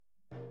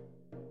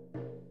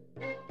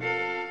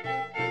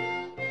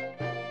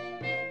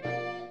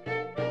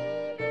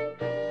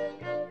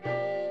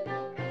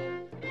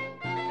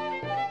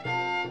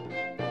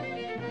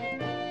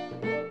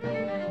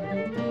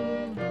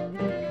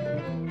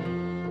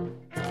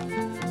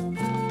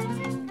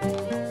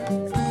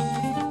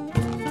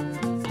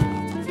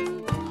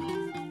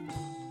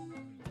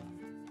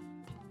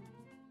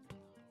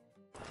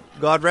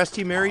God rest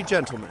ye merry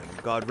gentlemen,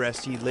 God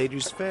rest ye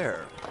ladies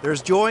fair.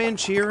 There's joy and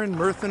cheer and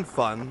mirth and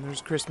fun,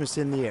 there's Christmas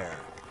in the air.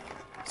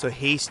 So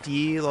haste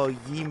ye, all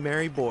ye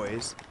merry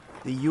boys,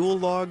 the Yule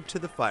log to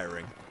the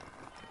firing.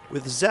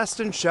 With zest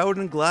and shout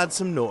and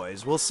gladsome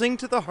noise, we'll sing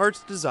to the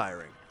heart's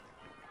desiring.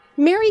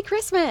 Merry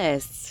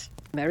Christmas!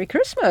 Merry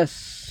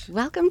Christmas!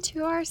 Welcome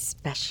to our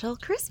special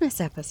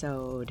Christmas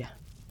episode.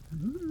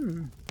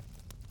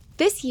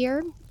 This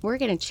year, we're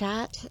going to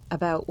chat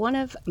about one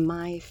of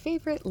my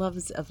favorite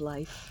loves of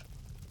life,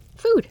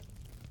 food.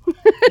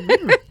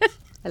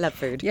 I love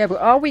food. Yeah, but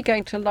are we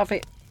going to love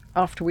it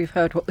after we've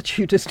heard what the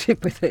Tudors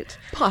did with it?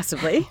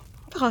 Possibly.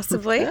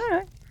 Possibly. All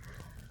right.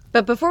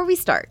 But before we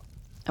start,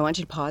 I want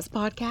you to pause the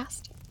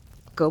podcast,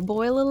 go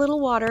boil a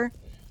little water,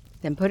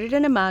 then put it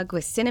in a mug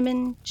with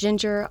cinnamon,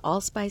 ginger,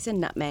 allspice,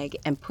 and nutmeg,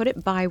 and put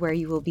it by where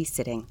you will be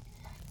sitting.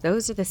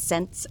 Those are the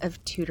scents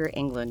of Tudor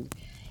England.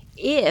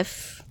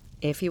 If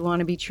you want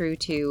to be true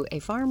to a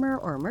farmer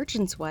or a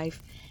merchant's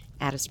wife,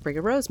 add a sprig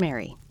of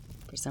rosemary.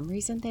 For some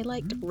reason, they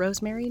liked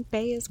rosemary and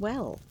bay as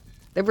well.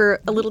 They were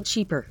a little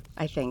cheaper,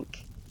 I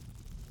think.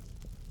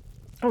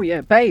 Oh yeah,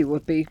 bay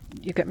would be,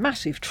 you get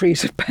massive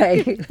trees of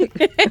bay.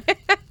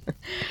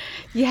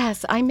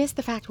 Yes, I missed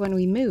the fact when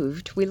we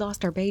moved, we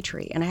lost our bay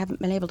tree, and I haven't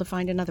been able to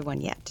find another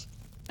one yet.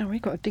 Oh, we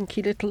got a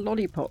dinky little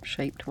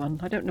lollipop-shaped one.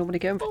 I don't normally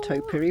go in for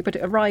topiary, but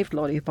it arrived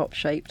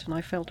lollipop-shaped, and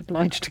I felt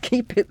obliged to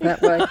keep it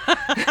that way.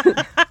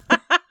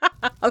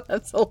 Oh,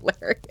 that's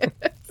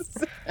hilarious.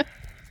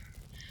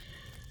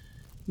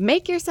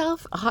 Make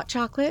yourself a hot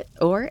chocolate,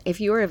 or if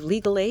you are of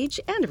legal age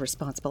and a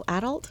responsible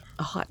adult,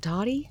 a hot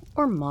toddy,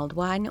 or mulled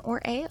wine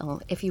or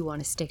ale, if you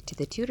want to stick to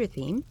the Tudor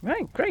theme.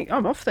 Right, great.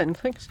 I'm off then,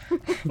 thanks.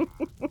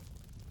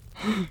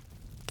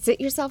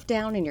 Sit yourself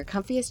down in your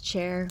comfiest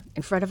chair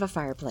in front of a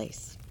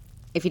fireplace.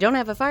 If you don't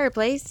have a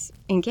fireplace,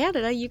 in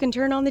Canada, you can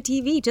turn on the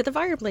TV to the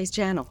fireplace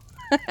channel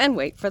and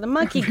wait for the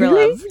monkey glove.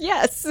 Really?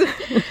 Yes.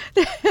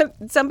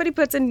 Somebody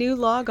puts a new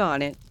log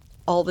on it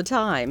all the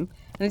time.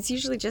 And it's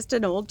usually just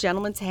an old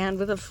gentleman's hand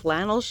with a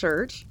flannel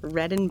shirt,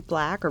 red and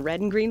black or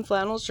red and green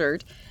flannel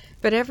shirt.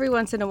 But every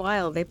once in a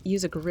while, they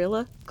use a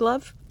gorilla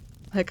glove,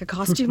 like a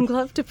costume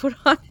glove to put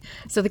on.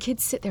 So the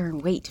kids sit there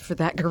and wait for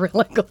that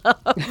gorilla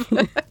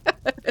glove.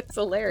 It's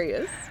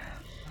hilarious.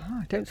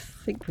 Oh, I don't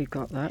think we've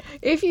got that.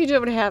 If you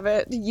don't have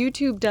it,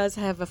 YouTube does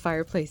have a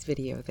fireplace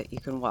video that you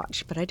can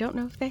watch. But I don't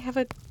know if they have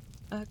a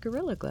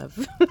gorilla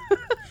glove.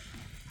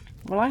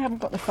 Well, I haven't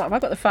got the fire. I've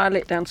got the fire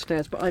lit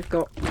downstairs, but I've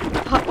got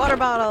Hot water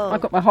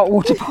bottle. my hot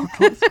water bottle.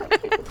 It's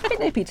a bit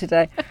nippy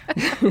today.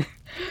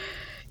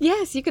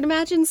 Yes, you can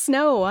imagine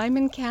snow. I'm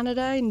in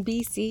Canada, in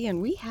BC,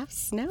 and we have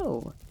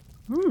snow.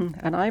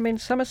 And I'm in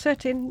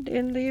Somerset in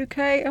the UK,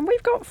 and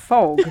we've got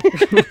fog.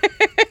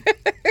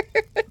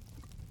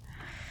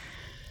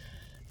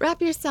 Wrap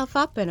yourself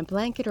up in a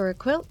blanket or a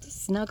quilt,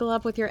 snuggle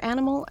up with your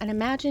animal, and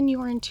imagine you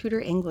are in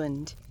Tudor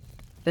England.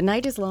 The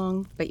night is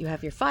long, but you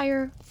have your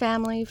fire,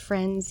 family,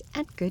 friends,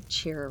 and good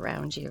cheer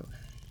around you.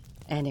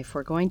 And if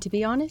we're going to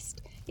be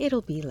honest,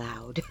 it'll be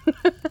loud.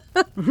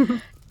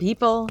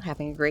 People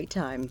having a great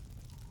time.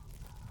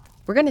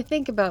 We're going to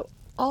think about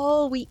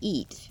all we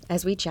eat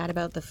as we chat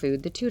about the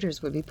food the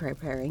Tudors would be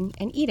preparing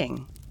and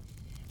eating.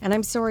 And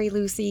I'm sorry,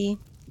 Lucy,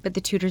 but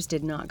the Tudors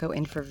did not go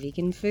in for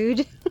vegan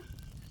food.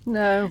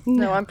 No,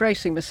 I'm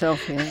bracing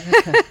myself here.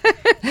 Okay.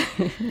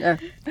 No.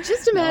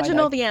 Just imagine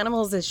all the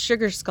animals as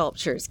sugar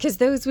sculptures, because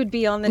those would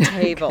be on the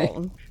table.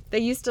 Okay. They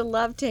used to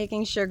love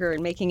taking sugar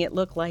and making it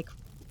look like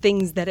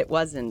things that it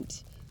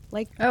wasn't.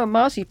 Like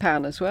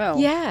marzipan as well.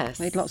 Yes.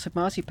 Made lots of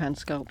marzipan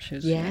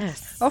sculptures.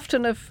 Yes.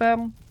 Often of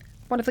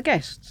one of the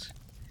guests.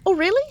 Oh,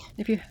 really?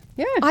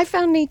 Yeah. I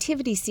found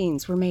nativity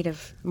scenes were made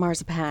of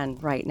marzipan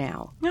right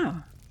now.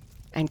 Yeah.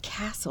 And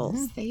castles.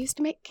 Mm-hmm. They used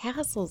to make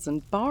castles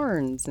and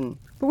barns.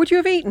 But would you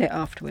have eaten it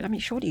afterward? I mean,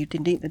 surely you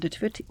didn't eat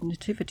the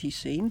nativity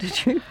scene,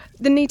 did you?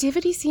 The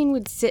nativity scene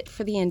would sit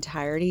for the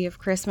entirety of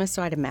Christmas,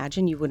 so I'd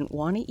imagine you wouldn't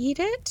want to eat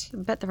it.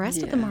 But the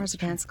rest of the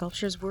marzipan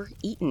sculptures were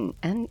eaten,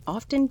 and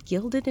often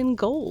gilded in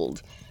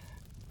gold.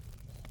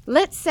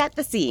 Let's set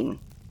the scene.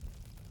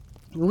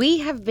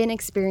 We have been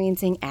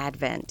experiencing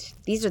Advent.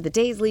 These are the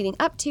days leading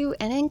up to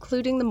and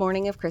including the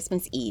morning of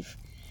Christmas Eve.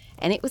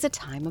 And it was a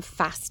time of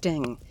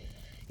fasting.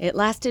 It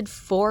lasted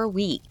 4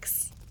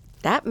 weeks.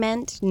 That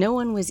meant no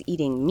one was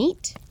eating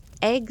meat,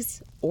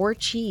 eggs, or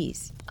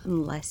cheese,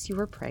 unless you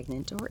were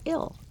pregnant or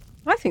ill.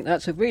 I think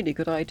that's a really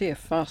good idea,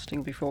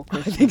 fasting before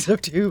Christmas. I think so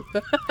too.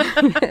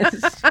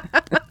 Yes.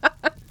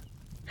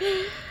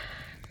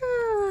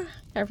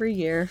 Every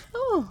year.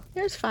 Oh,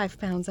 there's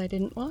 5 pounds I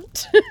didn't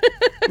want.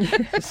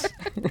 Yes.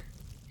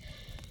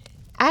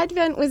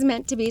 Advent was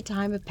meant to be a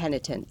time of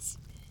penitence,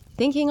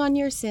 thinking on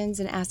your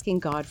sins and asking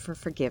God for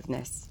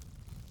forgiveness.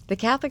 The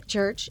Catholic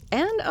Church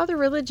and other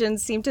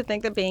religions seem to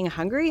think that being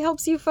hungry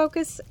helps you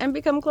focus and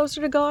become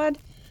closer to God.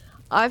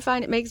 I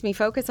find it makes me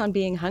focus on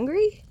being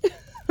hungry.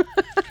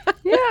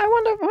 Yeah,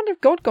 I wonder if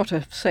God got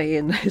a say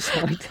in this,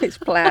 like, his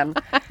plan.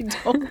 I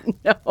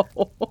don't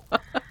know.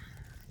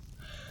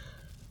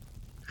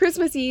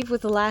 Christmas Eve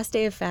was the last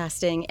day of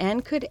fasting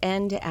and could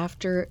end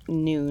after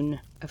noon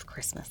of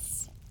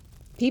Christmas.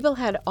 People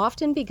had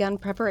often begun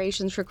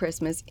preparations for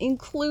Christmas,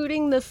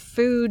 including the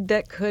food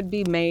that could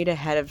be made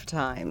ahead of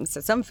time. So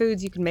some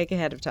foods you can make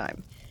ahead of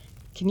time.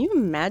 Can you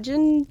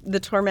imagine the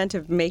torment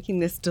of making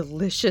this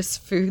delicious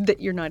food that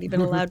you're not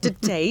even allowed to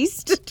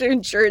taste to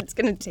ensure it's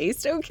going to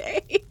taste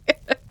okay?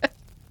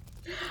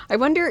 I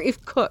wonder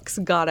if cooks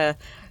got a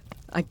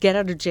get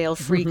out of jail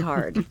free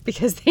card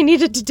because they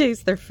needed to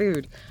taste their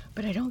food,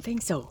 but I don't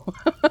think so.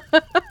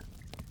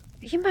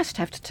 You must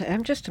have to,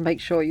 just to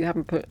make sure you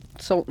haven't put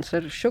salt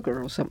instead of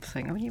sugar or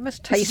something. I mean, you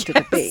must taste it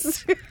a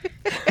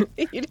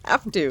bit. You'd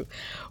have to.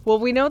 Well,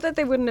 we know that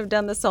they wouldn't have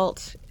done the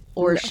salt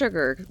or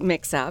sugar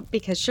mix up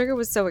because sugar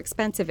was so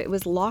expensive. It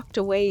was locked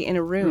away in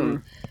a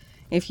room.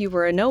 If you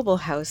were a noble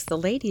house, the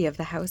lady of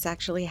the house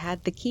actually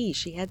had the key.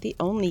 She had the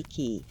only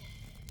key.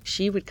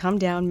 She would come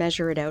down,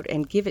 measure it out,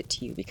 and give it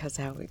to you because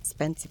how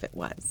expensive it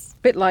was.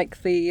 Bit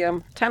like the,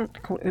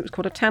 it was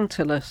called a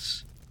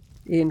tantalus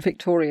in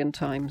Victorian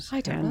times.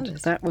 I don't know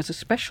this. That was a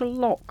special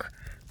lock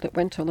that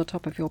went on the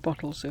top of your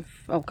bottles of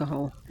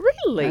alcohol.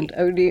 Really? And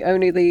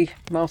only the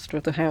master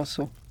of the house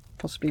or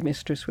possibly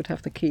mistress would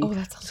have the key. Oh,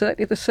 that's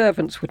certainly the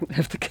servants wouldn't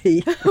have the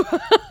key.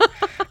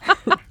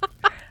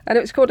 And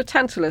it was called a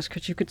tantalus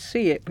because you could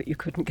see it, but you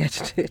couldn't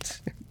get at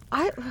it.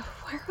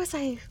 Where was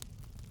I?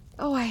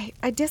 Oh,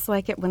 I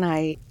dislike it when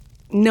I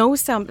know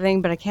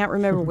something, but I can't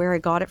remember where I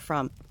got it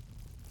from.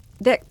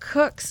 That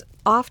cooks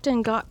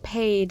often got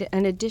paid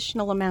an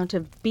additional amount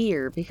of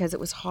beer because it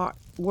was hot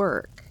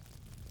work.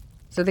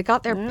 So they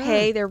got their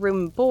pay, their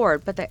room and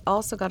board, but they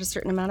also got a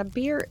certain amount of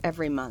beer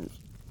every month.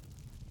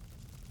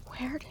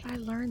 Where did I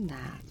learn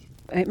that?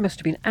 It must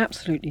have been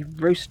absolutely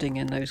roasting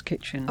in those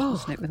kitchens,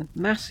 wasn't it, with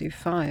massive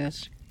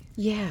fires?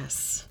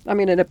 Yes. I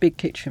mean, in a big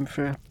kitchen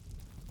for a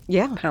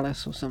Yeah.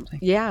 palace or something.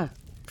 Yeah.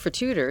 For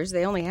Tudors,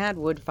 they only had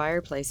wood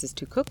fireplaces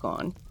to cook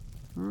on.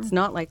 It's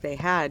not like they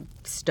had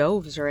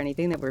stoves or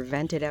anything that were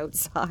vented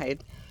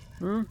outside.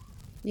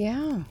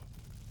 Yeah.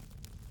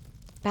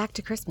 Back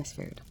to Christmas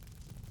food.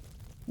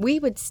 We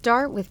would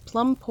start with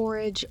plum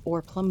porridge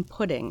or plum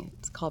pudding.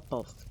 It's called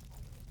both.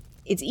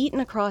 It's eaten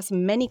across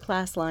many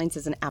class lines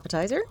as an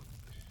appetizer.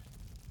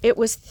 It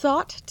was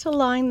thought to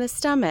line the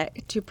stomach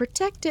to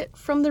protect it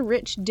from the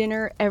rich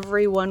dinner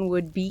everyone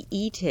would be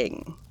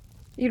eating.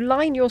 You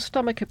line your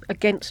stomach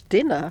against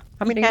dinner?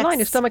 I mean, you line your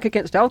Yes. stomach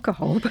against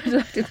alcohol, but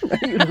I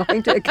didn't know you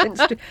lined it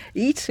against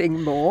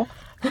eating more.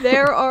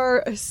 There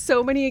are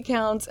so many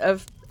accounts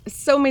of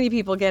so many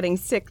people getting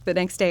sick the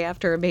next day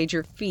after a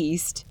major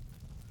feast.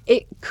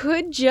 It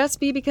could just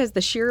be because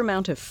the sheer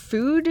amount of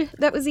food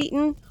that was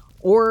eaten,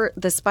 or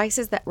the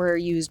spices that were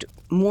used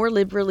more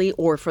liberally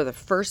or for the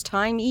first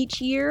time each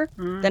year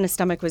than a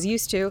stomach was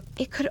used to.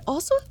 It could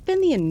also have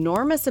been the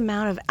enormous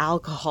amount of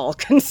alcohol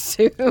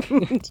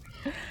consumed.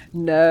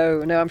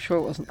 No, I'm sure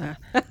it wasn't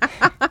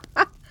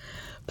that.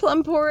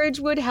 Plum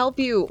porridge would help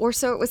you, or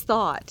so it was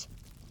thought.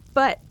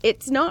 But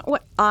it's not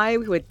what I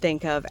would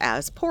think of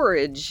as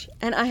porridge,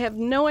 and I have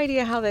no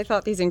idea how they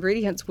thought these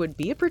ingredients would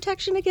be a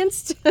protection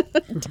against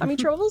tummy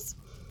troubles.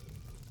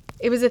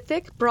 It was a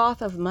thick broth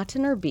of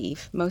mutton or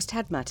beef. Most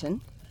had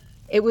mutton.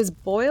 It was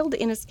boiled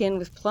in a skin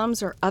with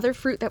plums or other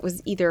fruit that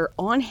was either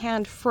on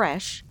hand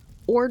fresh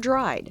or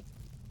dried.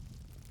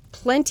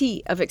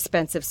 Plenty of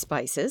expensive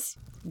spices,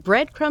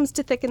 breadcrumbs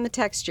to thicken the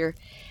texture,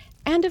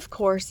 and of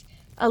course,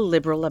 a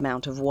liberal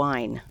amount of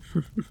wine.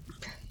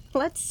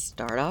 Let's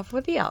start off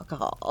with the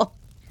alcohol.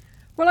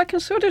 Well, I can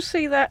sort of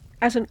see that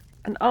as an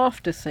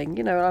after thing.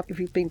 You know, if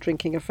you've been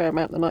drinking a fair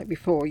amount the night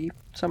before,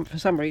 for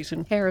some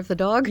reason, Hair of the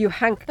dog? you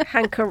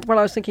hanker. Well,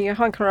 I was thinking you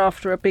hanker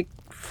after a big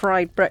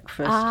fried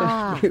breakfast,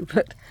 don't you?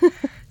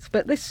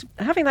 But this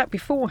having that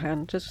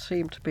beforehand does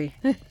seem to be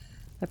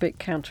a bit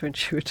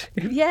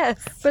counterintuitive.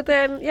 Yes. But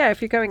then, yeah,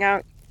 if you're going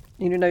out,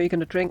 you know you're going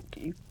to drink,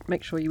 you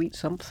make sure you eat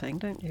something,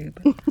 don't you?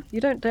 But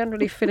you don't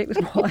generally fill it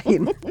with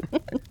wine.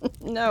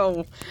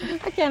 No.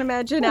 I can't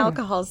imagine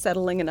alcohol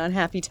settling an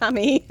unhappy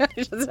tummy.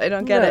 I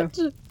don't get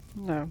it.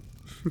 No.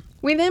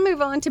 We then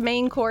move on to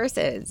main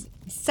courses.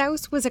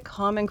 Souse was a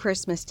common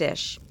Christmas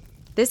dish.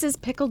 This is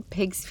pickled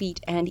pig's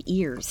feet and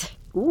ears.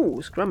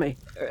 Ooh, scrummy.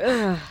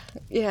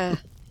 Yeah.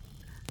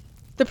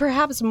 The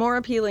perhaps more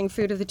appealing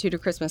food of the Tudor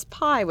Christmas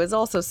pie was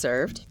also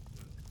served.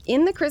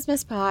 In the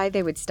Christmas pie,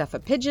 they would stuff a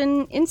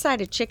pigeon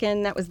inside a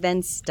chicken that was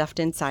then stuffed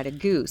inside a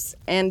goose.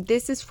 And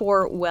this is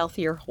for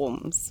wealthier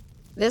homes.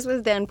 This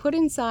was then put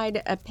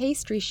inside a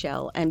pastry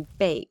shell and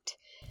baked.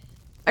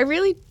 I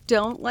really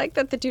don't like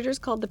that the Tudors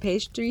called the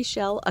pastry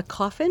shell a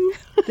coffin.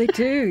 They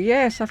do,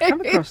 yes. I've come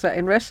across that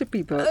in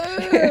recipe books.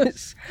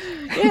 Yes.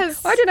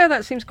 Yes. I don't know,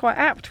 that seems quite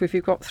apt if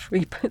you've got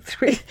three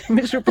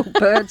miserable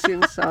birds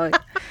inside.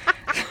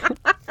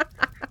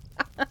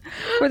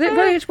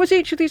 Was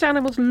each of these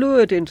animals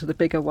lured into the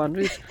bigger one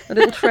with a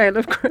little trail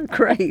of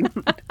grain?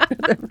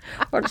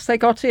 Once they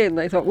got in,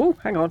 they thought, oh,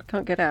 hang on,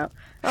 can't get out.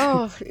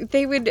 Oh,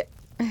 they would...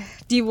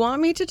 Do you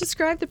want me to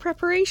describe the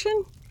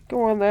preparation?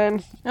 Go on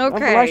then.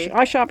 Okay.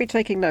 I shan't be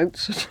taking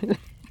notes.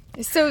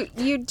 So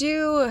you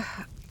do...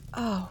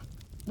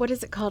 what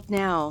is it called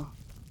now?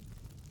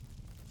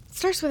 It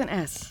starts with an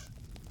S.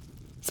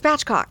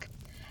 Spatchcock.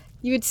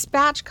 You would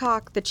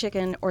spatchcock the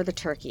chicken or the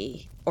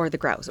turkey or the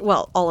grouse.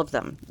 Well, all of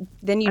them.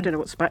 Then I don't know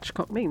what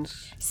spatchcock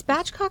means.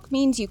 Spatchcock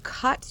means you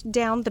cut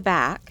down the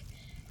back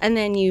and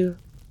then you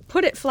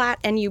put it flat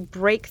and you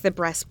break the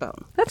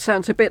breastbone. That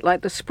sounds a bit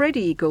like the spread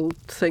eagle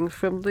thing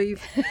from the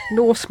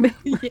Norse myth.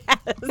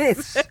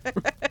 Yes.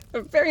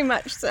 Very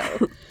much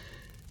so.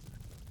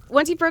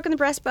 Once you've broken the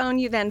breastbone,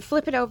 you then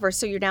flip it over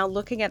so you're now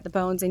looking at the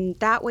bones, and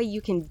that way you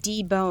can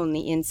debone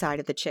the inside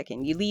of the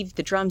chicken. You leave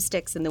the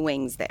drumsticks and the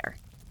wings there.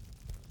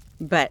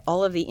 But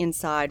all of the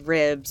inside,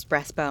 ribs,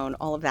 breastbone,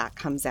 all of that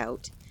comes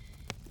out.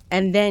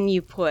 And then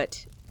you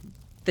put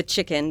the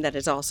chicken that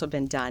has also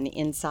been done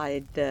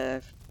inside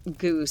the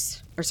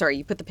goose. Or sorry,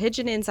 you put the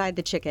pigeon inside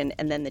the chicken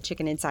and then the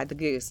chicken inside the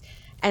goose.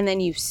 And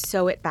then you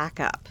sew it back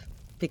up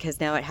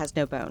because now it has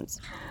no bones.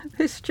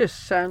 This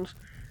just sounds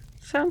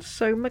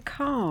so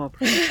macabre.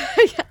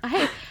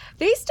 Hey,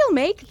 they still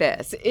make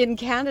this in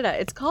Canada.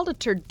 It's called a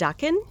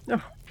turducken.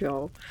 Oh,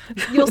 God.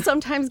 You'll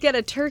sometimes get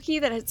a turkey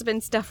that has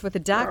been stuffed with a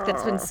duck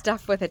that's been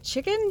stuffed with a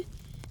chicken.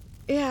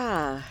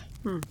 Yeah.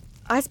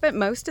 I spent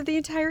most of the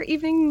entire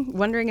evening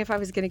wondering if I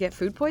was going to get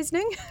food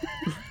poisoning.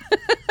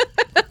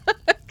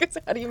 Because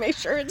how do you make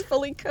sure it's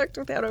fully cooked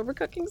without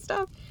overcooking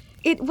stuff?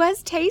 It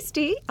was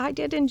tasty. I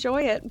did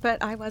enjoy it,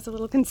 but I was a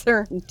little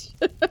concerned.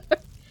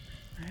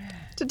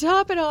 To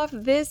top it off,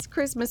 this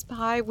Christmas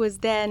pie was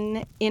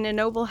then in a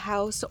noble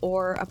house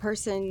or a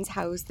person's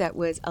house that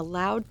was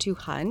allowed to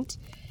hunt.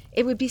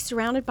 It would be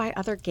surrounded by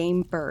other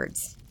game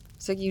birds.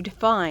 So you'd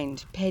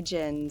find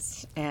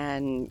pigeons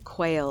and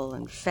quail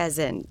and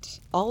pheasant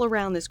all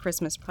around this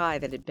Christmas pie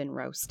that had been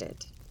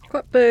roasted.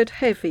 Quite bird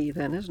heavy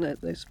then, isn't it,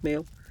 this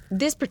meal?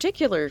 This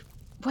particular,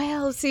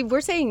 well, see,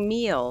 we're saying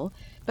meal,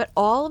 but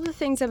all of the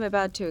things I'm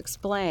about to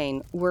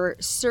explain were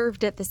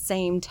served at the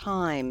same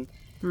time.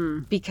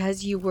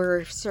 Because you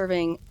were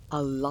serving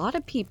a lot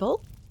of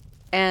people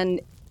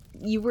and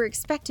you were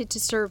expected to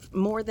serve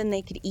more than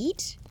they could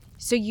eat.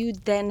 So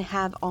you'd then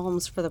have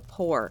alms for the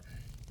poor.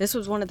 This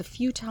was one of the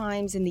few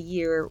times in the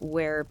year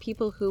where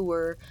people who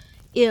were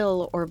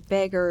ill or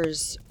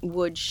beggars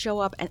would show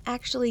up and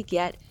actually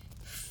get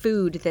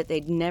food that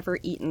they'd never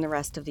eaten the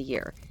rest of the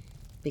year.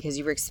 Because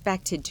you were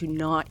expected to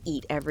not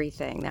eat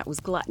everything. That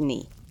was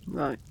gluttony.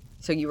 Right.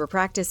 So you were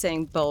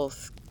practicing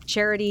both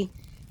charity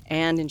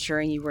and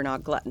ensuring you were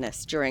not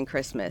gluttonous during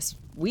Christmas.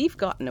 We've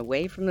gotten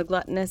away from the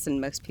gluttonous, and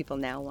most people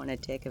now want to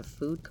take a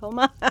food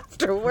coma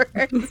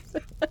afterwards.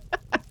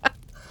 A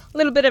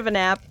little bit of a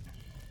nap.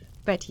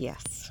 But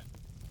yes,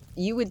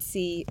 you would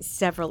see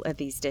several of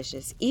these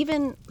dishes.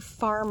 Even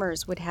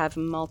farmers would have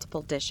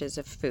multiple dishes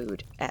of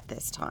food at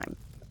this time.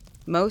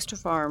 Most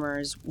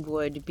farmers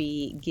would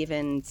be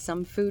given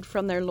some food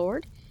from their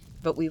lord,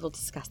 but we will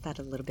discuss that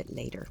a little bit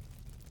later.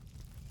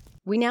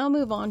 We now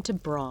move on to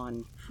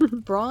brawn.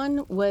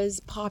 Brawn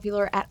was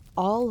popular at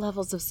all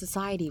levels of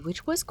society,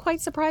 which was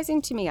quite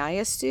surprising to me. I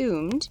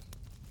assumed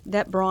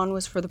that brawn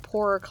was for the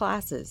poorer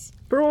classes.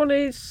 Brawn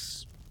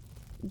is...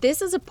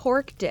 This is a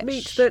pork dish.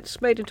 meat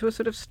that's made into a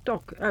sort of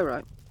stock. Oh,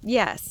 right.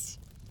 Yes.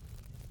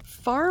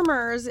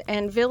 Farmers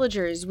and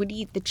villagers would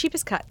eat the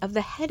cheapest cut of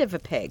the head of a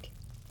pig.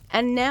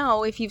 And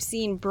now, if you've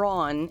seen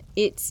brawn,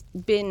 it's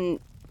been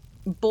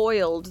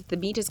boiled, the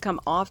meat has come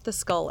off the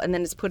skull, and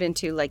then it's put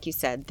into, like you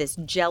said, this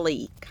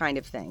jelly kind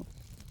of thing.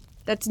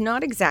 That's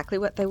not exactly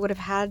what they would have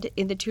had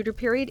in the Tudor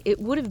period. It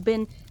would have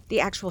been the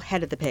actual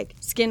head of the pig,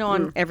 skin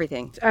on,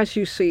 everything. As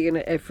you see in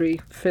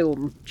every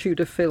film,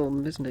 Tudor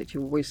film, isn't it?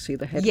 You always see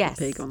the head Yes. of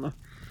the pig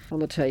on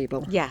the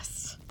table.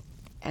 Yes.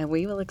 And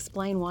we will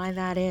explain why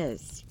that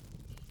is.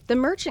 The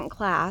merchant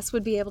class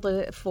would be able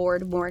to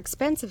afford more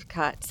expensive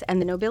cuts,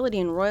 and the nobility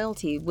and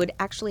royalty would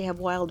actually have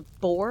wild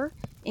boar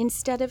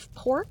instead of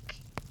pork,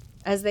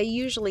 as they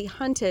usually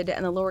hunted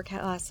and the lower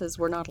classes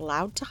were not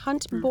allowed to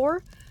hunt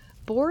boar.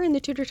 Boar in the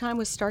Tudor time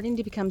was starting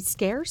to become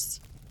scarce,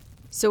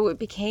 so it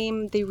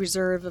became the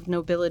reserve of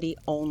nobility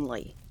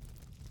only.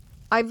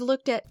 I've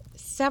looked at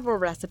several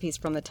recipes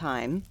from the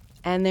time,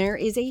 and there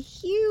is a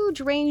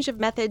huge range of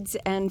methods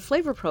and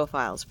flavor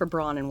profiles for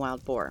brawn and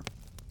wild boar.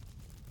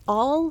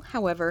 All,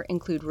 however,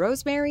 include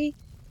rosemary,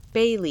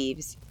 bay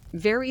leaves,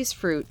 various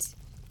fruits,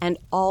 and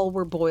all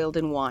were boiled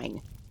in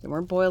wine. They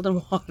weren't boiled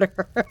in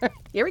water.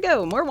 Here we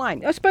go, more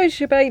wine. I suppose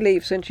your bay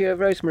leaves and your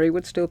rosemary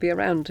would still be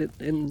around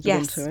in the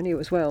Yes. winter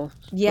anyway as well.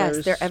 Yes,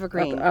 Whereas they're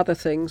evergreen. Other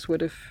things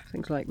would have,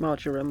 things like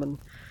marjoram and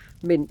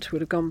mint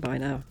would have gone by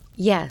now.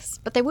 Yes,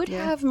 but they would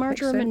Yeah, have makes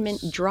marjoram and mint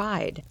sense.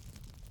 dried.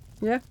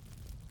 Yeah.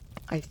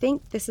 I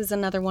think this is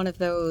another one of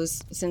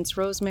those, since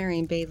rosemary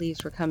and bay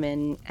leaves were come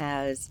in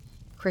as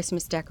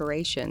Christmas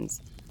decorations,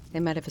 they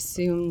might have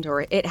assumed,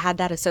 or it had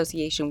that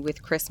association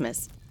with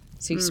Christmas,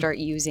 so you start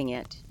using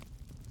it.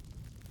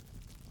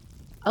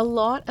 A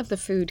lot of the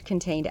food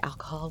contained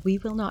alcohol. We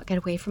will not get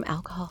away from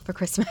alcohol for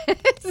Christmas.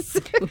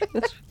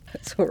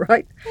 That's all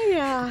right.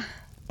 Yeah.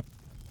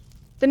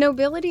 The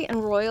nobility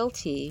and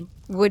royalty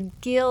would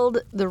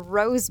gild the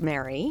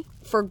rosemary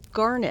for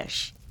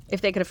garnish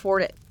if they could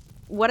afford it.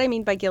 what I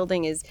mean by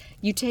gilding is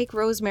you take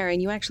rosemary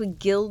and you actually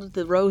gild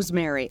the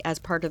rosemary as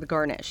part of the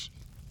garnish.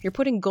 You're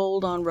putting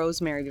gold on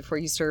rosemary before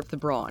you serve the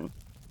brawn.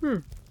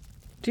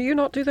 Do you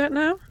not do that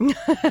now?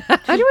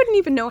 I wouldn't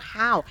even know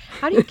how.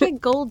 How do you get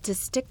gold to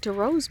stick to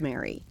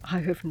rosemary? I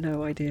have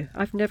no idea.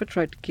 I've never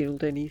tried to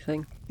gild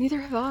anything.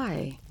 Neither have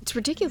I. It's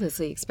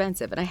ridiculously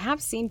expensive, and I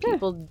have seen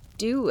people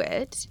do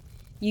it.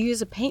 You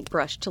use a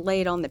paintbrush to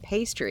lay it on the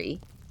pastry.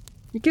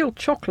 You gild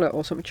chocolate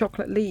or something,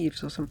 chocolate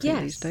leaves or something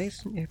Yes. these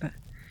days, don't you? But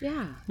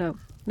Yeah.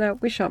 no,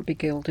 we shan't be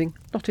gilding.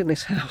 Not in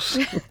this house.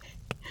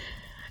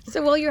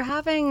 So while you're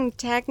having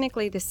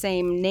technically the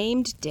same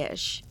named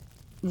dish,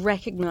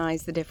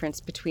 recognize the difference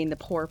between the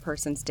poor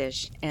person's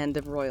dish and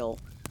the royal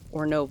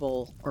or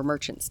noble or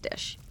merchant's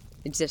dish.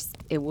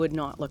 It would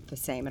not look the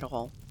same at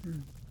all.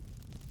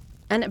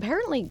 And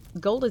apparently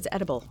gold is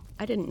edible.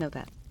 I didn't know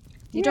that.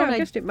 I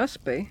guess it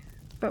must be.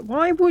 But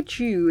why would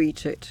you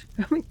eat it?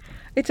 I mean,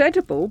 it's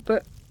edible,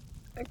 but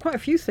quite a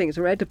few things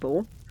are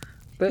edible.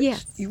 But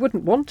Yes. you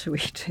wouldn't want to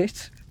eat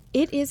it.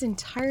 It is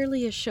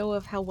entirely a show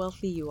of how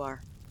wealthy you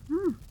are.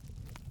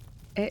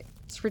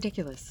 It's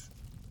ridiculous.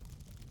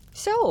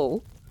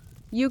 So,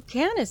 you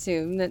can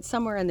assume that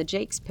somewhere in the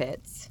Jake's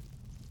pits,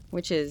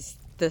 which is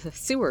the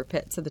sewer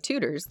pits of the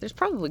Tudors, there's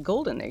probably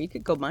gold in there. You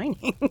could go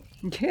mining.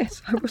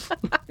 Yes,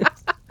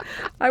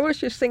 I was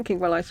just thinking,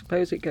 well, I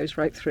suppose it goes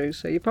right through,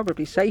 so you're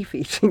probably safe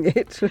eating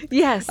it.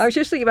 Yes. I was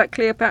just thinking about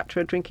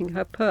Cleopatra drinking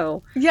her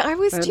pearl. Yeah, I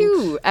was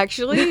too,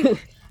 actually.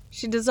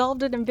 She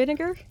dissolved it in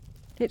vinegar.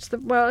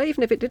 Well,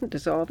 even if it didn't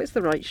dissolve, it's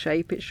the right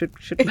shape. It should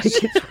make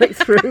its way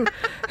through.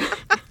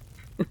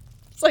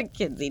 It's like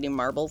kids eating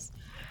marbles.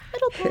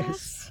 It'll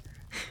pass.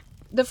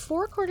 The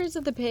forequarters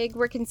of the pig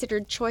were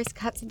considered choice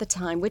cuts at the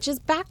time, which is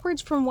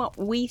backwards from what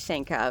we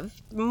think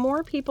of.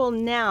 More people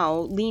now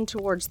lean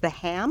towards the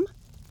ham,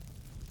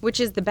 which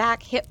is the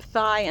back, hip,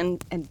 thigh,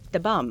 and the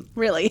bum.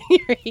 Really,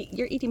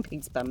 you're eating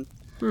pig's bum.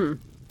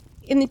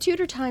 In the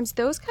Tudor times,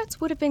 those cuts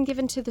would have been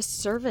given to the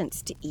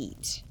servants to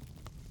eat.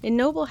 In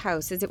noble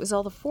houses, it was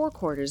all the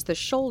forequarters, the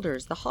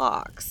shoulders, the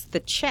hocks, the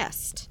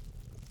chest,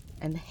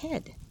 and the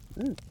head.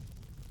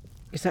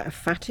 Is that a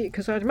fatty?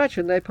 Because I'd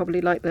imagine they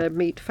probably like their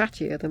meat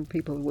fattier than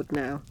people would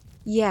now.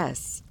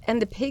 Yes,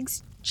 and the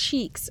pig's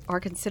cheeks are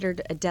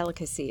considered a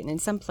delicacy, and in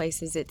some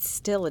places it's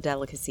still a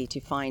delicacy to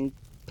find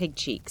pig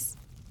cheeks.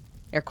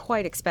 They're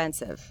quite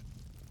expensive.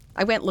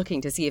 I went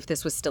looking to see if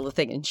this was still a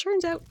thing, and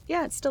turns out,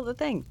 yeah, it's still a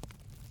thing.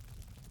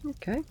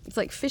 Okay. It's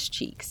like fish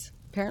cheeks.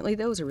 Apparently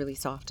those are really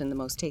soft and the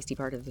most tasty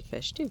part of the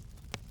fish, too.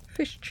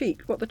 Fish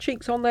cheek? What, the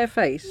cheeks on their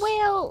face?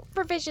 Well,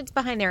 for fish, it's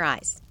behind their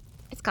eyes.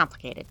 It's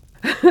complicated.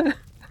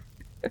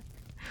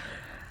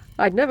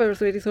 I'd never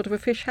really thought of a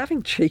fish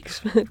having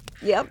cheeks.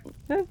 Yep.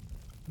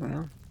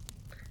 Well,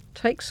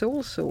 takes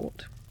all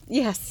sort.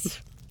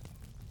 Yes.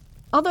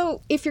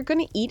 Although, if you're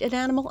going to eat an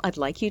animal, I'd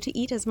like you to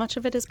eat as much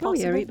of it as Oh,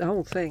 possible. yeah, eat the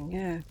whole thing,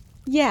 yeah.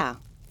 Yeah.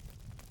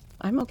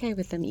 I'm okay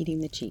with them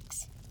eating the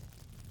cheeks.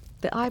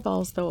 The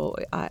eyeballs, though,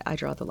 I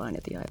draw the line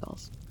at the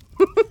eyeballs.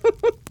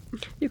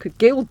 You could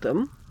gild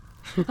them.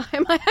 I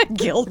might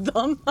gild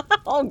them.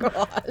 Oh,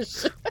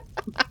 gosh.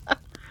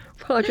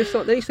 Well, I just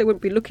thought at least they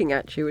wouldn't be looking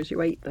at you as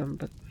you ate them,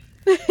 but...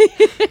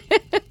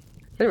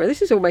 Anyway,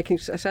 this is all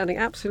sounding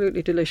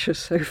absolutely delicious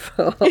so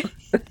far.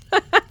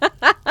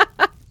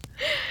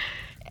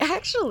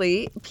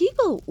 Actually,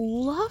 people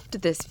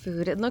loved this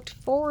food and looked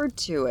forward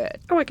to it.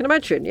 Oh, I can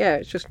imagine, yeah,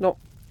 it's just not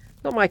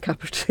my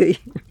cup of tea.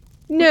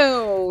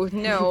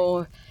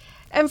 No.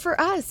 And for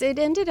us, it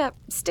ended up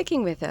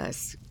sticking with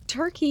us.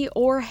 Turkey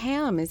or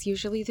ham is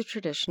usually the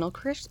traditional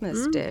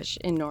Christmas dish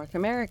in North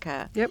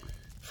America. Yep.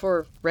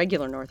 For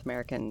regular North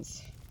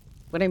Americans.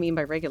 What I mean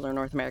by regular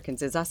North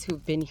Americans is us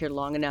who've been here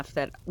long enough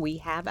that we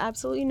have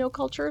absolutely no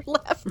culture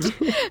left.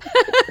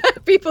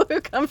 People who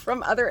come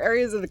from other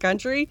areas of the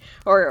country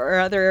or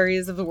other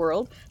areas of the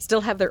world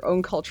still have their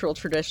own cultural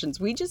traditions.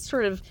 We just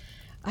sort of,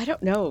 I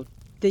don't know,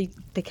 they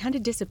kind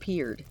of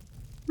disappeared.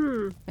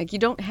 Like you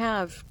don't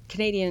have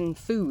Canadian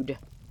food.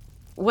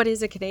 What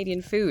is a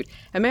Canadian food?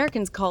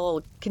 Americans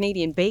call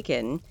Canadian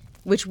bacon,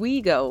 which we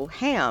go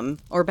ham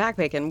or back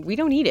bacon. We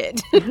don't eat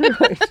it.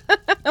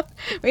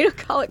 We don't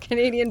call it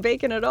Canadian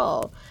bacon at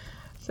all.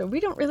 So we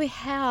don't really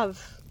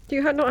have... Do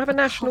you not have a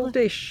national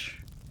dish?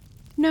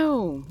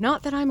 No,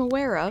 not that I'm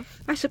aware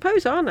of. I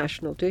suppose our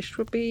national dish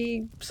would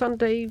be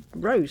Sunday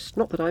roast.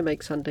 Not that I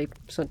make Sunday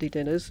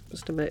dinners,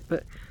 must admit,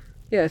 but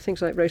yeah,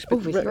 things like roast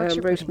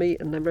pudding.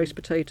 meat and then roast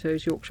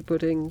potatoes, Yorkshire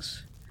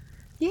puddings.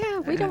 Yeah,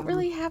 we don't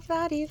really have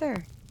that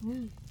either.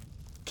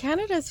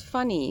 Canada's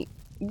funny.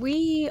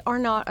 We are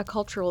not a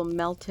cultural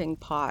melting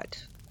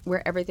pot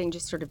where everything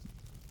just sort of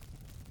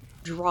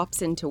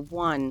drops into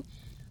one.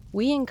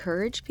 We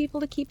encourage people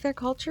to keep their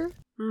culture.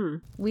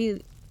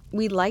 We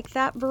like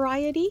that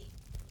variety.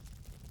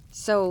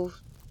 So,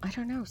 I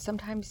don't know,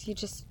 sometimes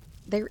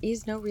there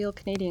is no real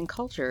Canadian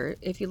culture.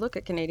 If you look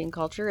at Canadian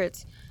culture,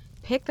 it's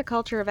pick the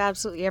culture of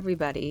absolutely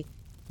everybody,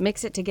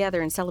 mix it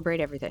together and celebrate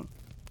everything.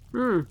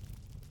 Well,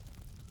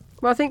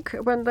 I think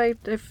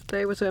if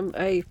there was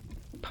a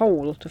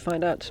poll to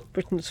find out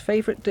Britain's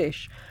favourite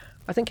dish,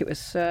 I think it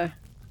was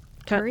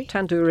Curry?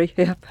 tandoori.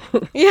 Yep.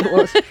 Yeah. It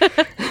was.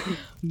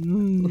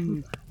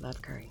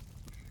 Love curry.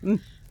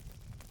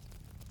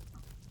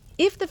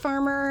 If the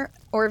farmer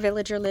or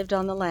villager lived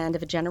on the land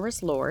of a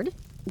generous lord,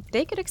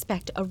 they could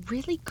expect a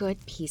really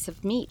good piece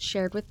of meat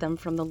shared with them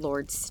from the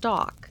lord's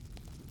stock.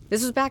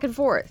 This was back and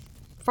forth.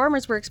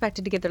 Farmers were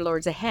expected to give their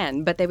lords a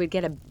hen, but they would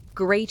get a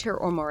greater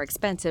or more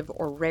expensive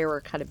or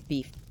rarer cut of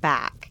beef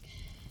back.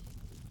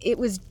 It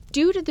was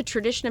due to the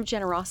tradition of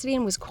generosity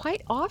and was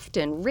quite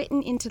often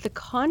written into the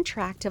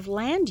contract of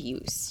land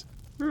use.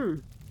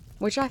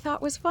 Which I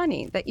thought was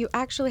funny, that you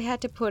actually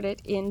had to put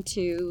it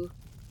into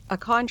a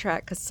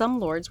contract because some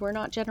lords were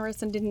not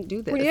generous and didn't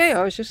do this. Well, yeah,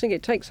 I was just thinking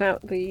it takes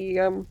out the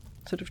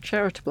sort of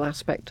charitable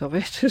aspect of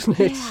it, doesn't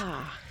it?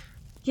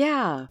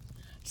 Yeah.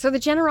 So the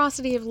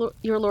generosity of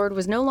your lord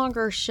was no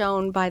longer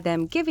shown by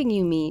them giving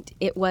you meat.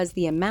 It was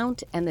the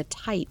amount and the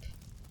type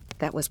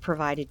that was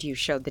provided you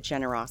showed the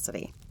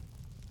generosity.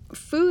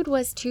 Food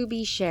was to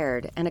be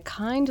shared, and a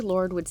kind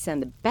lord would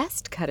send the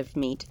best cut of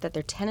meat that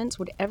their tenants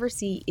would ever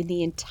see in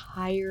the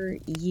entire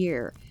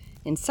year.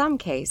 In some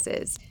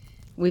cases,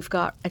 we've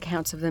got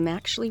accounts of them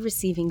actually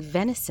receiving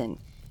venison,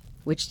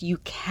 which you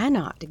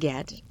cannot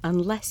get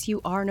unless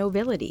you are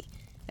nobility.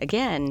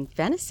 Again,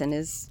 venison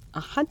is a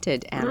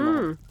hunted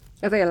animal.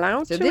 Are they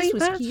allowed to this eat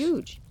was that?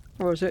 huge.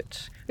 Or is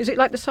it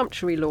like the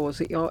sumptuary laws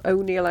that you're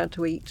only allowed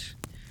to eat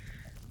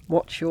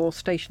what your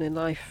station in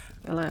life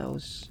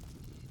allows?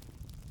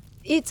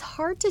 It's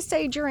hard to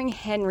say during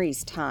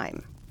Henry's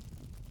time.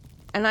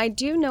 And I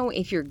do know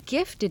if you're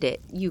gifted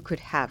it, you could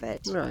have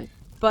it. Right.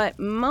 But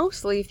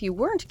mostly if you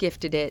weren't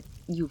gifted it,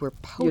 you were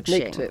poaching.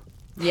 You'd nicked it.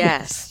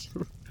 Yes.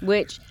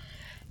 Which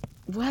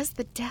was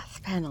the death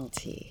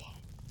penalty.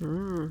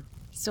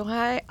 So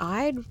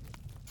I'd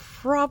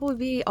probably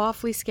be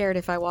awfully scared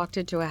if I walked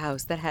into a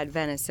house that had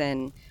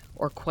venison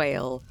or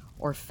quail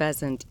or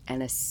pheasant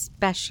and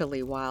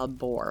especially wild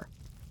boar.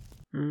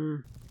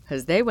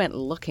 Because they went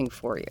looking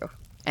for you.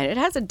 And it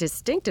has a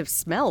distinctive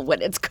smell when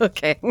it's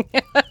cooking.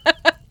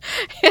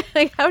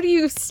 Like, how do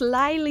you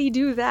slyly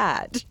do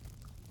that?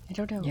 I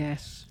don't know.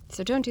 Yes.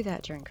 So don't do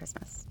that during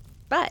Christmas.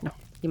 But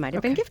you might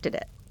have been gifted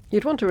it.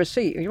 You'd want a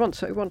receipt. You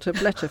want a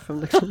letter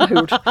from the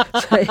lord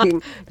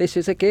saying, this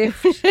is a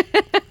gift,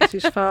 this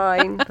is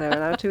fine, they're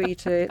allowed to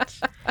eat it,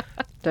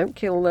 don't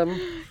kill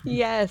them.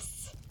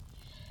 Yes.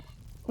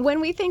 When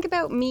we think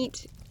about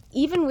meat,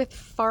 even with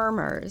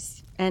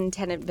farmers and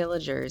tenant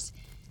villagers,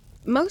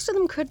 most of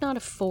them could not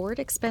afford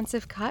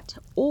expensive cut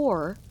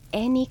or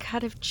any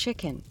cut of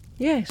chicken.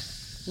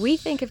 Yes. We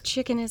think of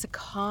chicken as a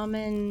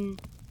common,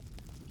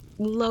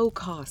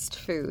 low-cost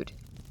food.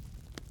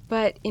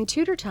 But in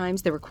Tudor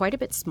times, they were quite a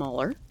bit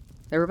smaller.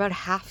 They were about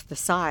half the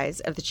size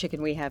of the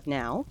chicken we have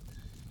now.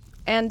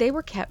 And they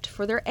were kept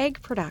for their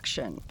egg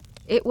production.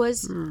 It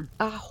was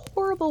a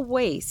horrible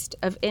waste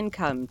of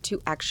income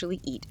to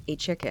actually eat a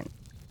chicken.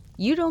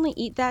 You'd only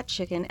eat that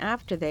chicken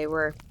after they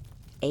were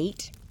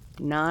 8,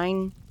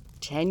 9,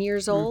 10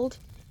 years old,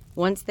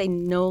 once they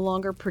no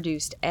longer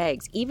produced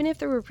eggs. Even if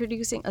they were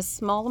producing a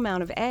small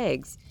amount of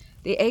eggs,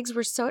 the eggs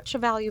were such a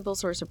valuable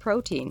source of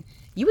protein,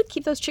 you would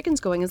keep those chickens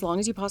going as long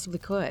as you possibly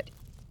could.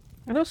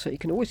 And also, you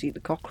can always eat the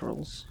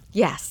cockerels.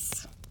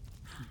 Yes.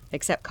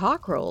 Except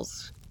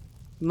cockerels,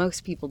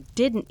 most people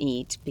didn't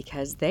eat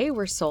because they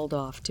were sold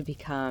off to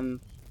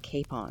become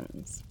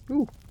capons.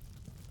 Ooh.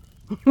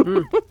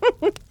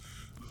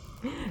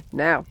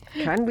 Now,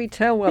 can we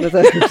tell one of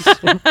those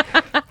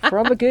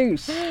from a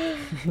goose?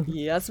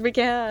 Yes, we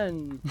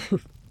can.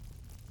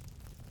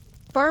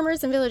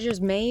 Farmers and villagers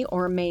may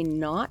or may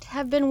not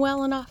have been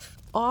well enough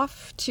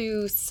off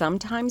to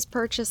sometimes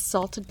purchase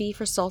salted beef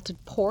or salted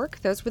pork.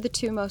 Those were the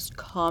two most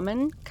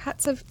common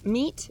cuts of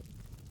meat.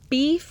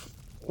 Beef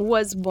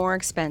was more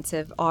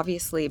expensive,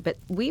 obviously, but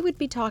we would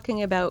be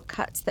talking about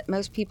cuts that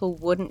most people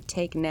wouldn't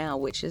take now,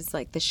 which is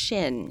like the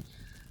shin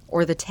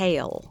or the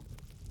tail.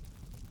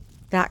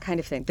 That kind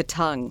of thing. The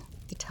tongue.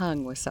 The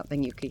tongue was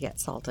something you could get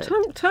salted.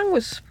 Tongue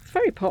was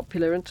very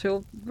popular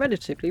until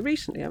relatively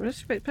recently. I mean,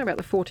 it's about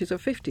the 40s or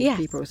 50s Yes.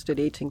 people were still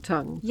eating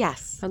tongue.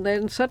 Yes. And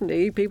then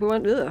suddenly people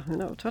went, ugh, I'm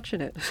not touching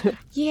it.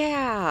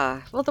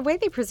 Yeah. Well, the way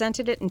they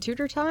presented it in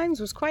Tudor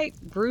times was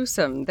quite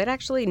gruesome. They'd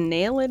actually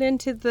nail it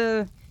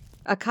into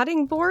a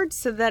cutting board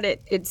so that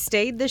it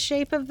stayed the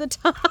shape of the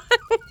tongue.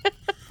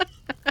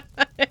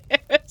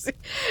 It was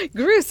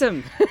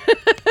gruesome.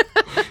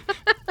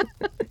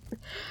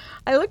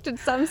 I looked at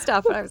some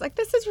stuff and I was like,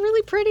 this is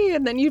really pretty.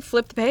 And then you'd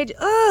flip the page.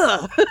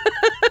 Ugh!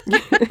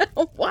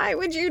 Why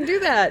would you do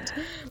that?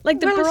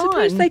 Like the well, I brawn.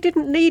 suppose they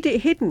didn't need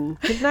it hidden.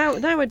 Because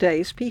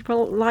nowadays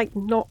people like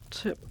not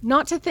to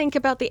Not to think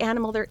about the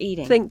animal they're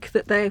eating. think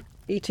that they're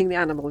eating the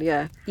animal,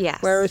 yeah. Yes.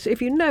 Whereas if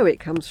you know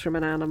it comes from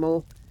an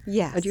animal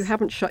Yes. and you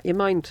haven't shut your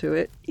mind to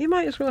it, you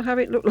might as well have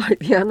it look like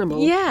the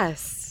animal.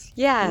 Yes.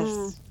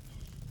 Yes.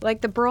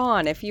 Like the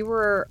brawn. If you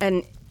were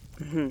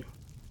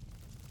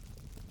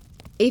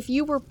if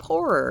you were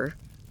poorer,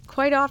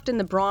 quite often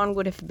the brawn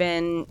would have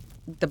been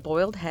the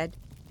boiled head,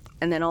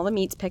 and then all the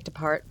meats picked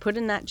apart, put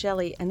in that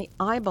jelly, and the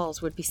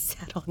eyeballs would be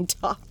set on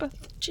top of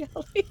the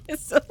jelly.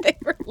 So they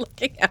were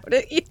looking out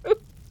at you.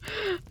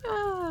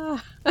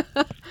 Ah.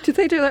 Did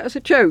they do that as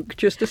a joke,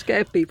 just to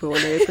scare people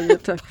when they open the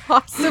tank?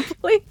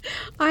 Possibly.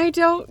 I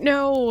don't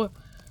know.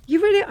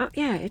 You really are,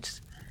 yeah,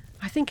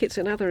 I think it's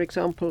another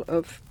example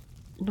of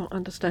not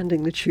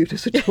understanding the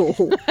Tudors at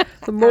all.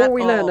 The more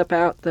we learn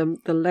about them,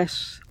 the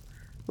less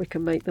we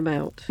can make them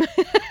out.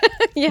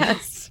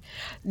 Yes.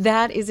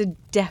 That is a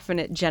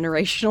definite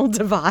generational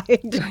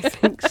divide. I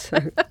think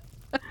so.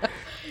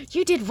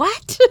 You did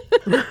what?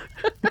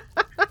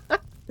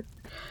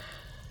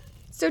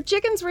 So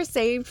chickens were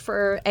saved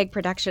for egg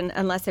production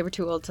unless they were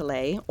too old to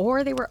lay,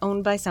 or they were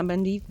owned by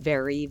somebody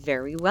very,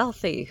 very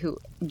wealthy who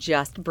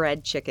just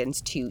bred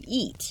chickens to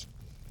eat.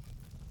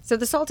 So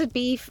the salted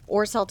beef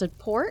or salted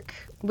pork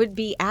would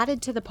be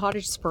added to the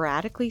pottage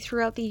sporadically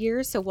throughout the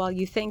year. So while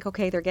you think,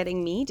 okay, they're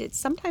getting meat, it's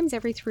sometimes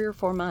every 3 or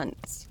 4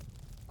 months.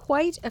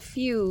 Quite a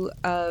few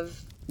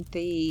of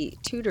the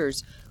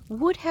Tudors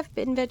would have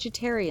been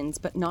vegetarians,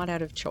 but not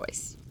out of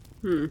choice.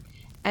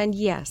 And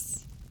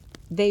yes,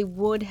 they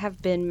would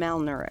have been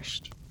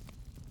malnourished.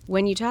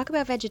 When you talk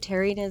about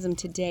vegetarianism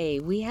today,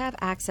 we have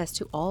access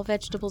to all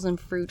vegetables and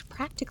fruit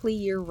practically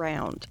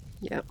year-round.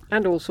 Yeah,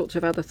 and all sorts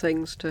of other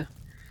things to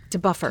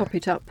buffer. Top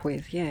it up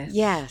with, yes.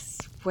 Yes,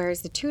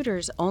 whereas the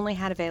Tudors only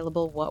had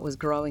available what was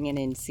growing and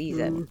in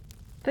season.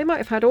 They might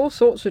have had all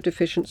sorts of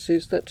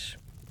deficiencies that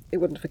it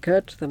wouldn't have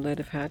occurred to them they'd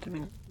have had. I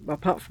mean,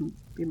 apart from,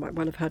 you might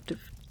well have had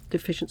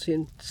deficiency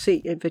in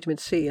vitamin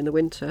C in the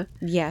winter.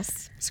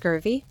 Yes,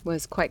 scurvy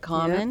was quite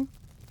common.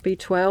 Yeah.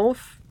 B12.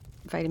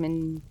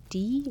 Vitamin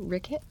D,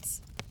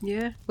 rickets.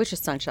 Yeah. Which is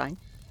sunshine.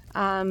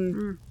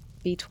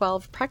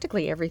 B12,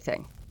 practically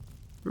everything.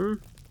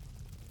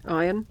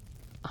 Iron.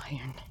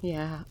 Iron,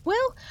 yeah.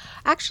 Well,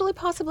 actually,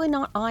 possibly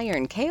not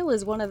iron. Kale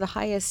is one of the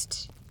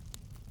highest.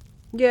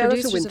 Yeah,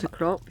 that's a winter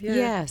crop. Yeah.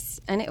 Yes,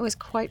 and it was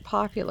quite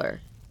popular.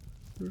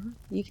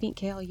 You can eat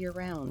kale year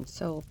round,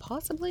 so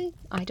possibly,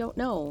 I don't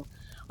know.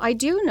 I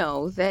do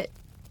know that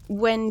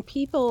when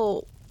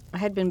people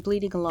had been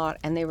bleeding a lot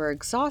and they were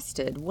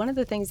exhausted, one of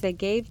the things they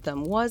gave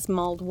them was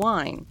mulled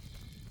wine,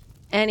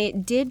 and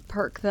it did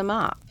perk them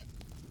up.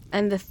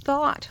 And the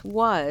thought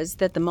was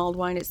that the mulled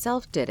wine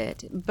itself did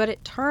it, but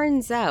it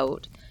turns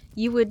out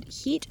you would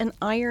heat an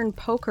iron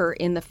poker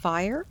in the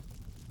fire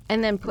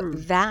and then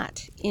put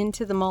that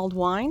into the mulled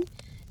wine.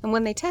 And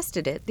when they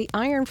tested it, the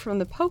iron from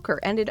the poker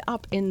ended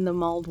up in the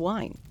mulled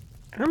wine.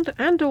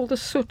 And all the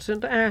soot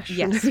and ash and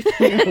Yes.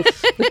 everything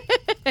else.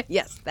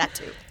 Yes, that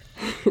too.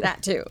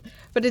 That too.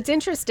 But it's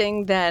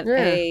interesting that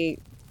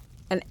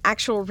an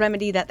actual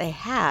remedy that they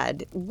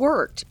had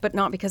worked, but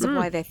not because of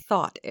why they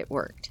thought it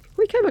worked.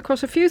 We came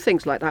across a few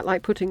things like that,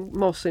 like putting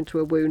moss into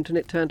a wound, and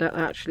it turned out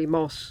actually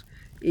moss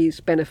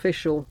is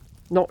beneficial,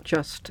 not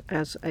just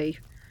as a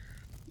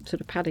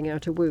sort of padding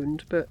out a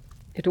wound, but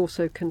it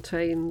also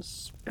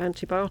contains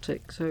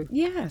antibiotic, so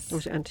Yes. or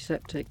is it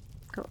antiseptic?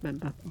 Can't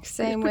remember.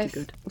 Same It's pretty with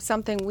good.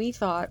 something we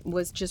thought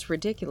was just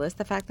ridiculous,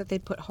 the fact that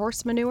they'd put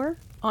horse manure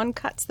on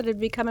cuts that had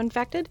become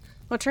infected.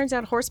 Well, it turns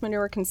out horse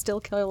manure can still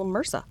kill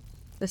MRSA,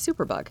 the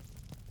superbug.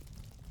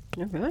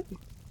 All right.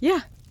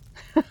 Yeah.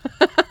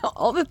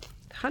 All the...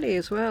 Honey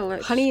as well.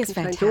 That Honey is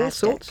contains all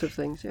fantastic. sorts of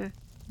things, yeah.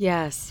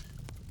 Yes.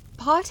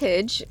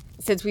 Pottage,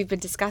 since we've been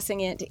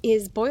discussing it,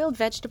 is boiled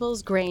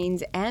vegetables,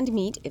 grains, and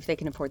meat if they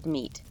can afford the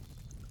meat.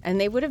 And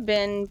they would have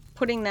been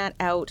putting that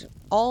out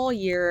all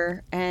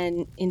year,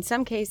 and in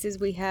some cases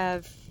we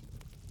have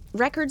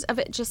records of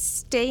it just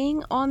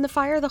staying on the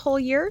fire the whole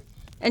year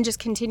and just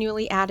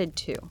continually added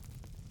to.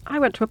 I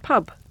went to a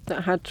pub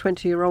that had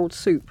 20-year-old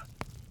soup,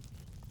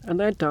 and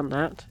they'd done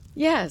that.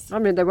 Yes. I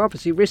mean, they were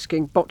obviously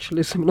risking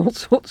botulism and all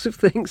sorts of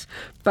things,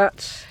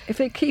 but if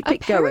they keep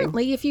it going...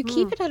 Apparently, if you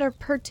keep it at a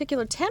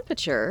particular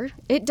temperature,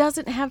 it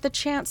doesn't have the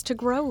chance to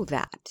grow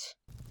that.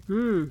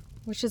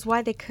 Which is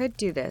why they could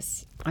do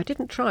this. I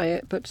didn't try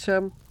it, but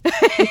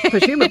it's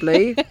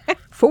presumably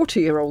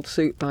 40-year-old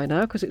soup by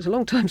now, because it's a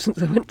long time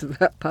since I went to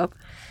that pub.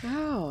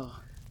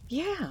 Oh,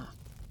 yeah.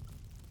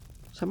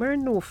 Somewhere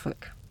in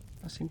Norfolk,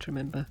 I seem to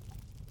remember.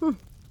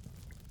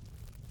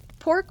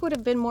 Pork would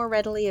have been more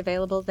readily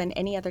available than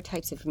any other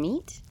types of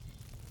meat.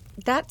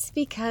 That's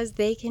because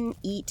they can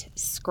eat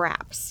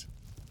scraps.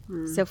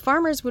 So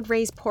farmers would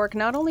raise pork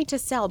not only to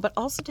sell, but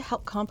also to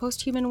help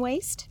compost human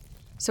waste.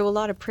 So a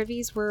lot of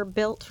privies were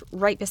built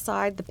right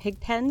beside the pig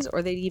pens,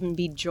 or they'd even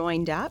be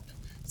joined up.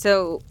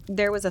 So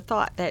there was a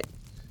thought that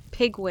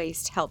pig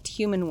waste helped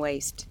human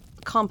waste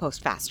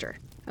compost faster.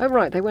 Oh,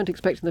 right, they weren't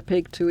expecting the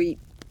pig to eat...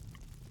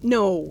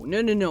 No.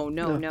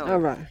 Oh,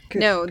 right. Good,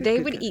 No, good, they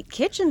good, would good. eat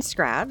kitchen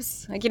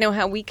scraps. Like, you know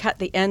how we cut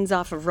the ends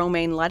off of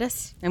romaine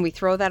lettuce and we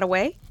throw that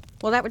away?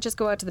 Well, that would just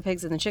go out to the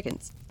pigs and the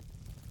chickens.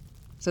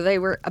 So they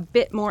were a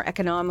bit more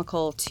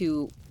economical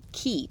to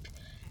keep.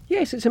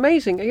 Yes, it's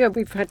amazing. Yeah,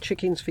 we've had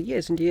chickens for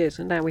years and years,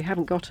 and now we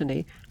haven't got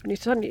any. And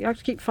you have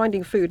to keep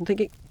finding food and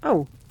thinking,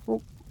 oh,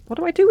 well, what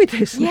do I do with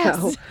this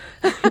Yes.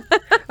 now?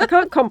 I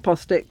can't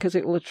compost it because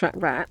it will attract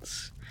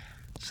rats.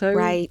 So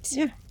Right.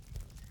 Yeah.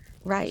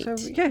 Right. So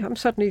yeah, I'm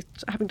suddenly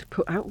having to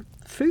put out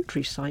food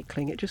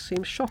recycling. It just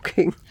seems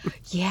shocking.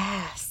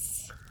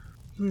 Yes.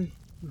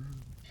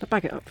 I'd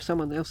bag it up for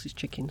someone else's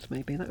chickens,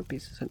 maybe. That would be a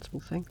sensible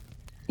thing.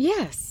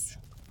 Yes.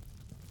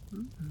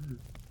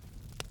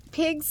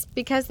 Pigs,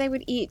 because they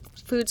would eat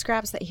food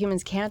scraps that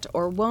humans can't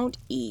or won't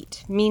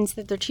eat, means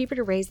that they're cheaper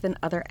to raise than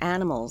other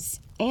animals.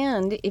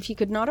 And if you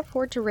could not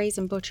afford to raise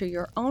and butcher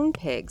your own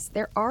pigs,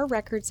 there are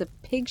records of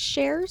pig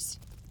shares,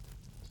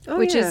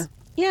 which is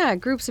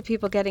groups of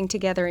people getting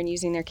together and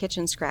using their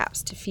kitchen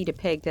scraps to feed a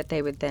pig that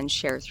they would then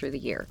share through the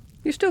year.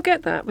 You still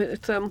get that, but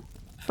it's,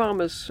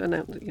 farmers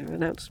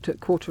announced a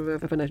quarter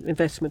of an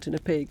investment in a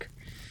pig.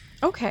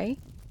 Okay.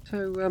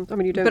 So,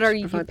 you don't... But are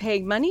you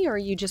paying money, or are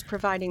you just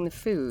providing the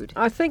food?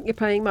 I think you're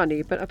paying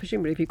money, but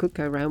presumably if you could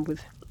go around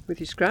with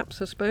your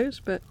scraps, I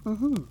suppose, but...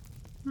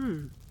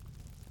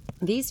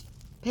 These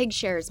pig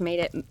shares made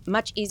it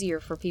much easier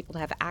for people to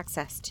have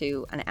access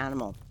to an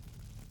animal.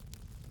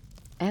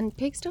 And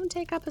pigs don't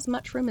take up as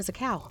much room as a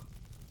cow.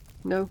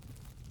 No.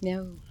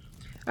 No.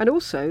 And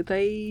also,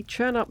 they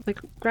churn up the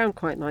ground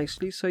quite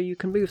nicely, so you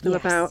can move them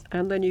about,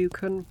 and then you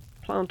can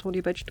plant all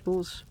your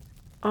vegetables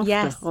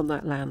after on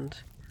that land.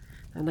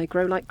 And they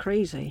grow like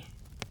crazy.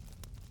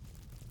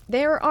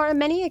 There are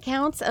many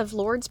accounts of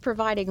lords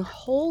providing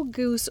whole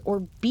goose or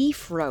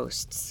beef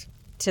roasts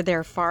to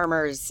their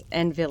farmers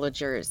and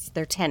villagers,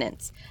 their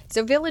tenants.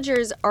 So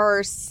villagers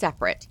are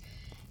separate.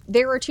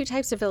 There are two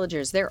types of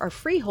villagers. There are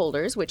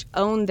freeholders, which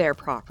own their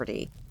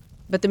property,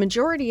 but the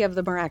majority of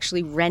them are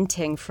actually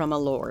renting from a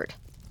lord.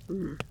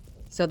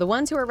 So the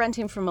ones who are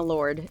renting from a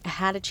lord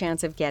had a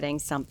chance of getting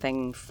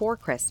something for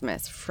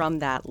Christmas from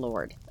that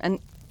lord. And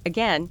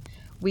again,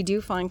 we do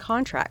find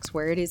contracts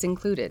where it is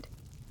included,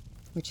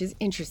 which is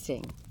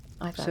interesting.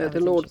 So the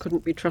lord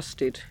couldn't be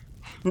trusted.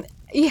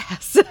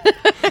 Yes,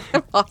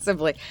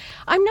 possibly.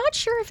 I'm not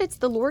sure if it's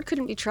the lord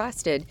couldn't be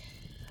trusted.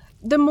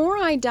 The more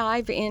I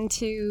dive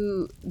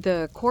into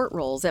the court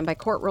rolls, and by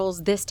court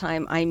rolls this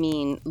time I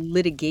mean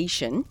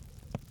litigation,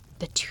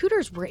 the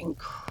Tudors were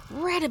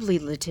incredibly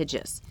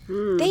litigious.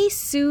 They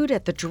sued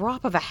at the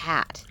drop of a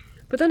hat.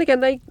 But then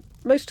again,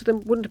 most of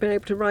them wouldn't have been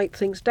able to write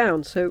things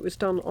down, so it was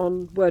done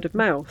on word of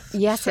mouth.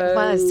 Yes, it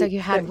was. So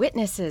you had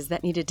witnesses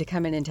that needed to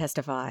come in and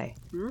testify.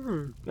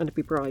 And to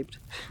be bribed.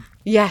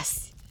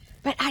 Yes.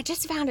 But I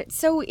just found it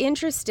so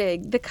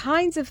interesting, the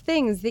kinds of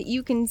things that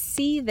you can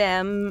see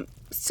them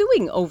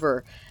suing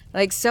over.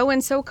 Like,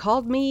 so-and-so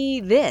called me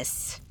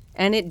this,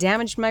 and it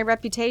damaged my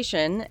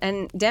reputation,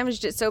 and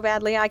damaged it so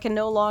badly I can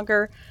no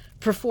longer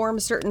perform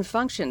certain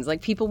functions.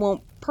 Like, people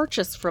won't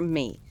purchase from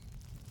me.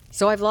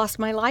 So I've lost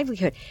my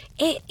livelihood.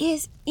 It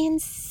is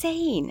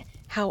insane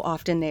how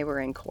often they were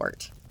in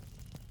court.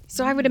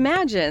 So I would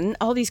imagine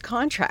all these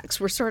contracts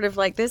were sort of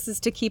like, this is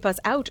to keep us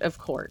out of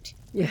court.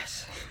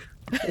 Yes.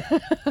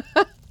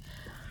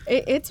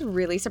 It's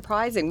really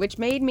surprising, which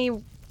made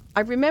me... I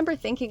remember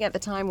thinking at the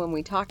time when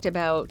we talked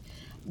about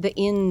the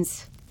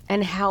inns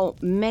and how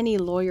many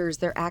lawyers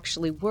there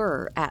actually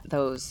were at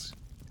those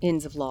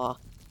inns of law.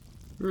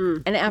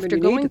 And after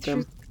going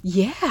through...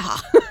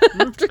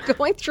 After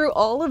going through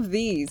all of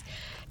these,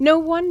 no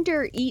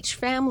wonder each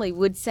family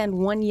would send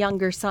one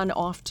younger son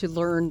off to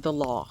learn the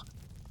law.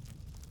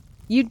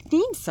 You'd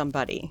need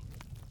somebody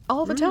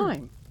all the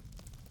time.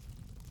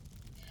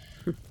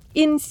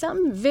 In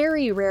some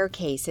very rare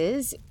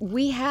cases,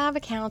 we have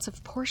accounts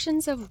of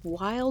portions of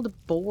wild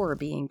boar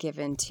being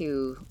given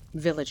to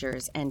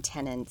villagers and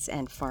tenants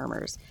and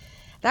farmers.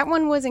 That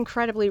one was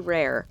incredibly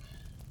rare.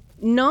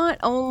 Not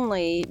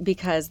only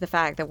because the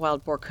fact that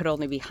wild boar could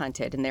only be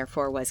hunted and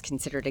therefore was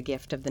considered a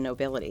gift of the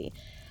nobility,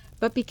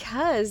 but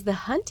because the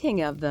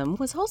hunting of them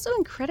was also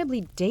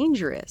incredibly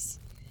dangerous.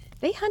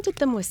 They hunted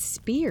them with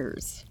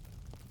spears.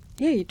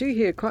 Yeah, you do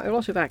hear quite a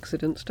lot of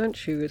accidents,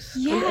 don't you?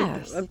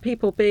 Yes. And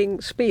people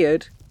being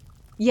speared.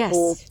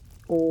 Yes.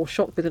 Or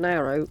shot with an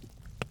arrow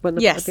when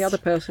the other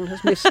person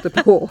has missed the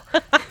boar.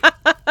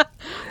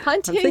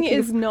 Hunting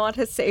is not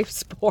a safe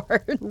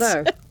sport.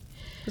 No.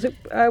 Was it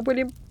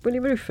William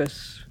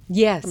Rufus?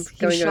 Yes,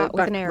 he was shot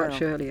with an arrow.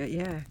 Much earlier,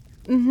 yeah.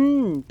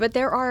 But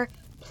there are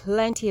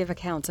plenty of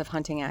accounts of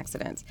hunting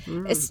accidents,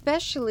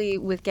 especially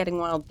with getting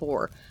wild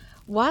boar.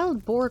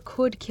 Wild boar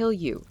could kill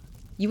you.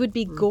 You would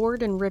be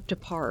gored and ripped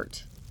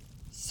apart.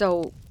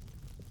 So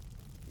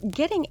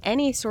getting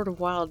any sort of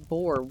wild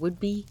boar would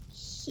be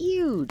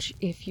huge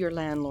if your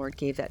landlord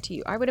gave that to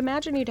you. I would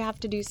imagine you'd have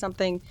to do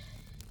something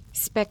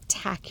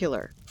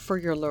spectacular for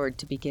your lord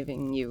to be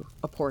giving you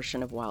a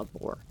portion of wild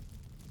boar.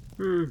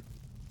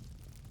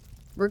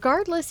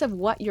 Regardless of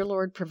what your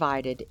lord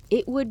provided,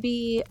 it would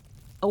be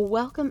a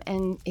welcome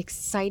and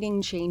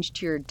exciting change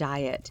to your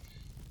diet.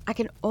 I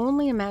can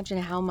only imagine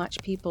how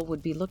much people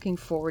would be looking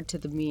forward to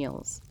the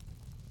meals.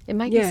 It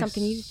might be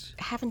something you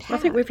haven't had. I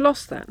think we've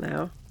lost that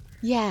now.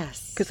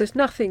 Yes. Because there's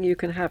nothing you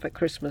can have at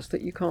Christmas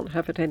that you can't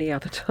have at any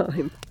other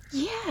time.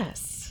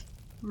 Yes.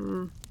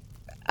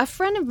 A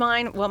friend of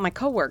mine, well, my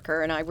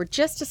coworker and I were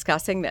just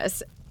discussing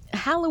this.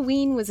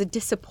 Halloween was a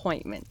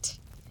disappointment.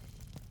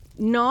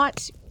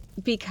 Not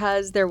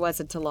because there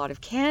wasn't a lot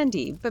of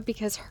candy, but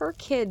because her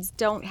kids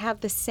don't have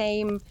the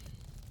same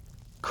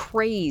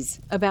craze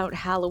about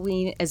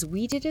Halloween as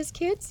we did as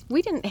kids.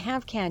 We didn't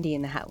have candy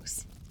in the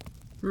house.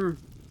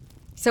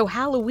 So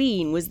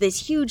Halloween was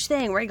this huge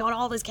thing where you got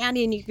all this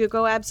candy and you could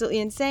go absolutely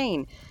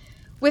insane.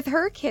 With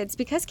her kids,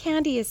 because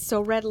candy is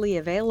so readily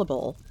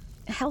available,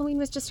 Halloween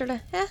was just sort of,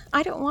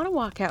 I don't want to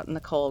walk out in the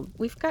cold.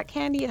 We've got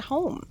candy at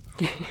home.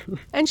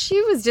 And she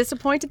was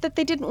disappointed that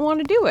they didn't want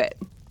to do it.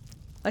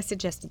 I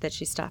suggested that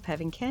she stop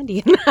having candy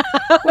in the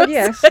house. Well,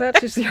 yes,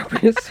 that is the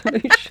obvious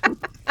solution.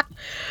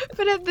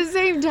 But at the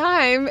same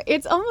time,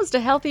 it's almost a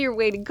healthier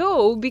way to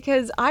go,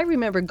 because I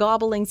remember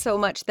gobbling so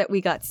much that we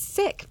got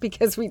sick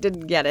because we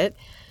didn't get it.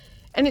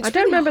 And it's I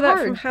don't really remember that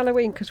hard. from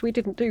Halloween because we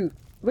didn't do.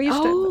 We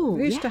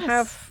used to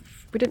have.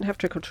 We didn't have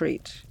trick or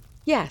treat.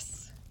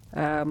 Yes.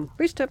 My mum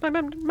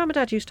and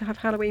dad used to have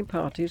Halloween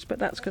parties, but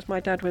that's because my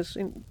dad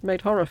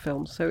made horror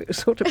films, so it was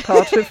sort of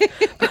part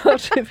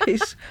of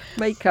his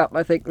makeup,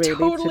 I think. Really,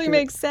 Totally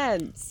makes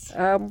sense.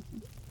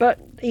 But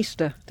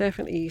Easter,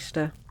 definitely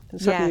Easter,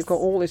 and suddenly you've got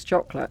all this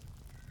chocolate,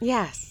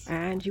 Yes.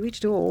 and you eat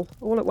it all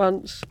at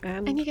once,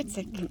 and you get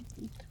sick.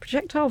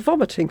 projectile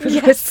vomiting for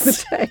the rest of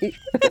the day.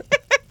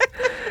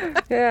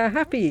 Yeah,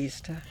 happy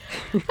Easter.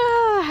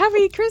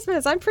 Happy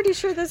Christmas. I'm pretty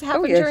sure this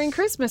happened yes. during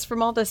Christmas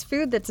from all this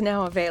food that's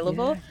now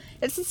available. Yeah.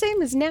 It's the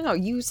same as now.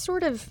 You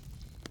sort of,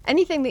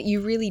 anything that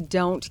you really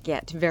don't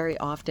get very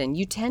often,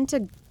 you tend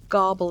to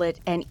gobble it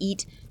and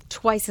eat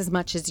twice as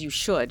much as you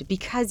should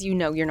because you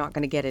know you're not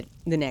going to get it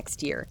the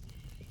next year.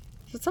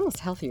 So it's almost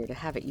healthier to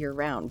have it year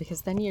round,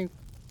 because then you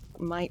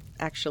might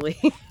actually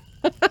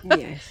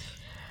Yes.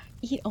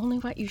 eat only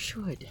what you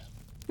should.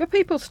 But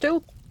people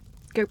still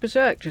go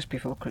berserk just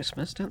before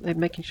Christmas, don't they?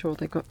 Making sure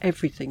they've got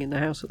everything in the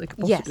house that they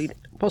could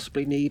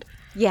possibly need.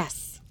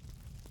 Yes.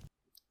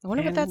 I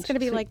wonder what that's And going to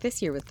be so- like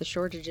this year with the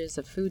shortages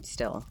of food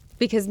still.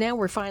 Because now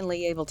we're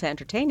finally able to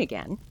entertain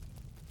again.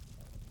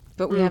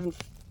 But we haven't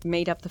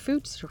made up the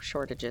food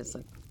shortages.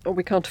 Or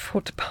we can't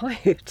afford to buy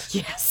it.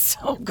 Yes.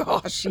 Oh,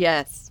 gosh.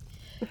 Yes.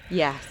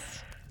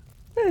 Yes.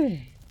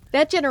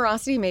 That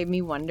generosity made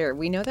me wonder.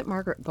 We know that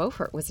Margaret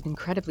Beaufort was an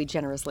incredibly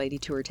generous lady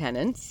to her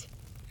tenants.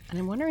 And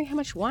I'm wondering how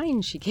much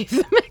wine she gave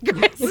them at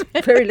Christmas.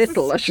 Very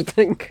little, I should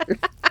think.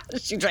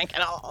 She drank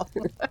it all.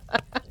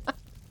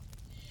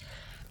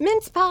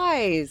 Mince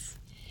pies.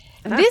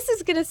 This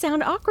is going to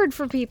sound awkward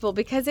for people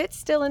because it's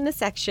still in the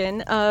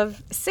section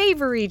of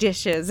savory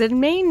dishes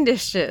and main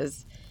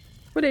dishes.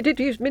 Well, they did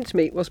use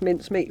mincemeat, was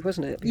mincemeat,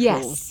 wasn't it? Before?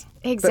 Yes,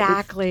 But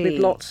exactly. with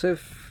lots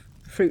of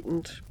fruit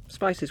and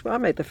spices. Well, I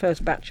made the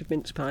first batch of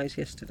mince pies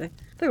yesterday.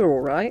 They were all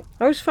right.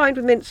 I was fine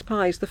with mince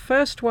pies. The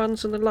first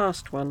ones and the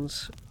last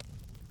ones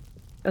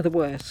are the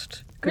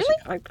worst. Really?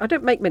 I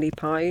don't make many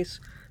pies,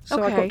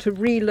 so I Okay. got to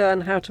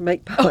relearn how to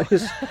make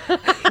pies.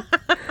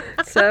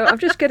 So I'm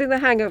just getting the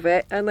hang of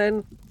it, and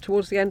then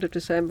towards the end of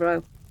December,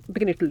 I'm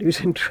beginning to lose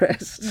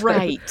interest. So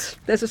Right.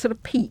 there's a sort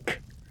of peak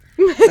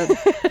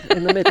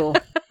in the middle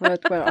where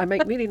I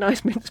make really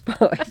nice mince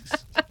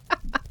pies.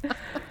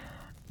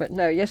 But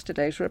no,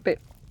 yesterday's were a bit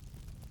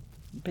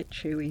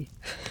chewy.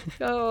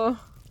 Oh,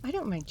 I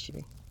don't mind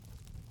chewing.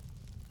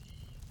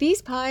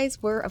 These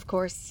pies were, of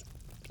course,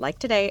 like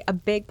today, a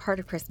big part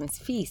of Christmas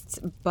feasts,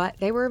 but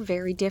they were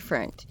very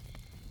different.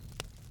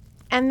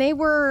 And they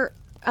were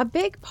a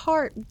big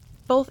part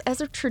both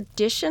as a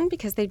tradition,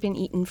 because they'd been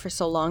eaten for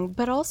so long,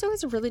 but also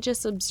as a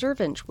religious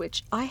observance,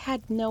 which I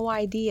had no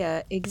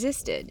idea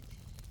existed.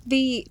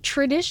 The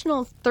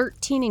traditional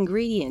 13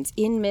 ingredients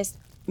in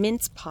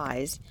mince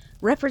pies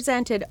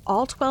represented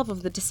all 12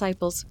 of the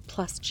disciples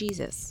plus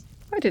Jesus.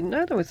 I didn't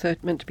know there were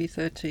meant to be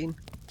 13.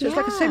 Just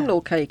like a Yeah. simnel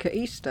cake at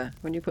Easter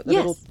when you put the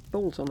Yes. little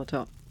balls on the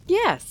top.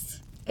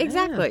 Yes,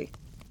 exactly.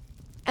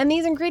 And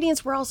these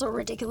ingredients were also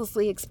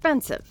ridiculously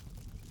expensive.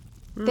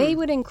 They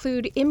would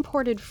include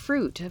imported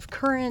fruit of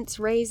currants,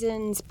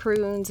 raisins,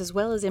 prunes, as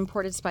well as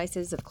imported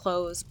spices of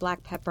cloves,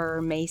 black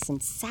pepper, mace,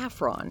 and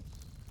saffron.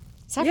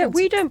 Yeah, Saffron's-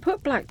 we don't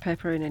put black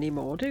pepper in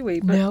anymore, do we?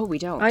 But No, we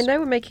don't. I know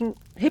we're making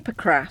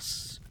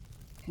hippocras.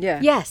 Yeah.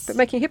 Yes. But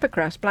making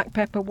hippocras, black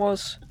pepper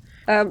was...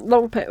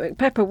 long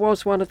pepper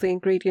was one of the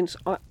ingredients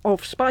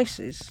of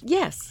spices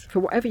Yes,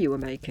 for whatever you were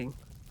making.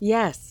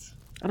 yes,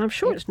 And I'm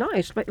sure it's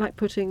nice, like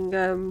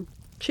putting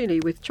chili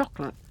with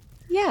chocolate.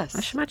 yes.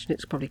 I should imagine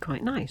it's probably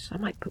quite nice. I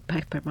might put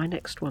pepper in my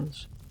next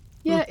ones.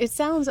 Yeah, it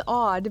sounds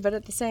odd, but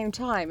at the same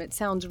time, it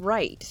sounds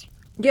right.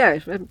 Yeah,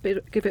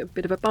 give it a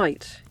bit of a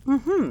bite.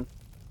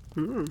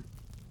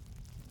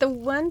 The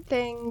one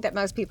thing that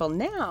most people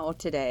now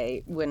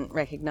today wouldn't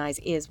recognize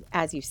is,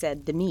 as you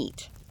said, the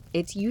meat.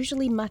 It's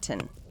usually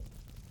mutton.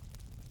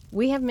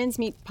 We have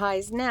mincemeat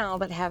pies now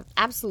that have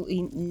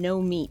absolutely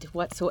no meat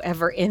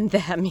whatsoever in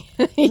them.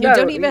 You No,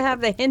 don't even have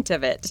the hint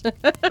of it.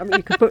 I mean,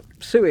 you could put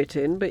suet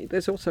in, but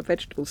there's also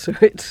vegetable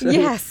suet. So.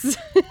 Yes.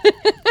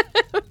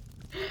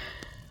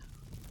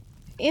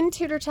 In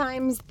Tudor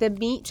times, the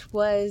meat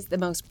was the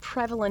most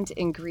prevalent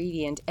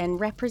ingredient and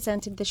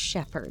represented the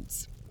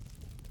shepherds.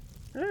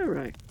 All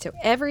right. So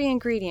every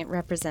ingredient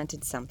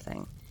represented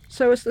something.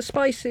 So as the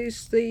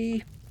spices,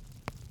 the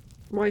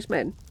wise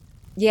men?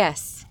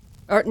 Yes.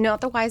 Or not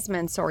the wise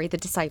men, sorry, the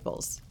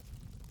disciples.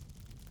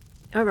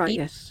 Oh, right, Eat-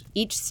 yes.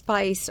 Each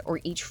spice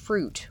or each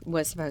fruit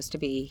was supposed to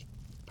be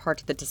part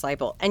of the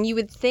disciple. And you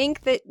would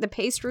think that the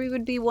pastry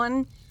would be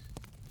one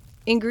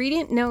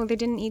ingredient. No, they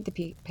didn't eat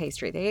the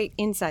pastry. They ate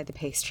inside the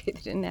pastry.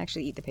 They didn't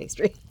actually eat the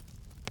pastry.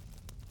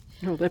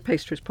 Oh, their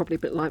pastry is probably a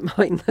bit like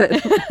mine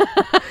then.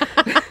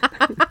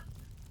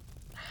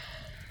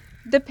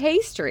 The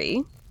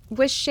pastry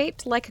was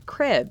shaped like a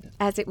crib,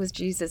 as it was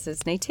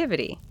Jesus'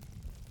 nativity.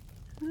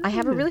 I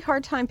have a really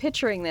hard time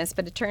picturing this,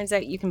 but it turns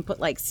out you can put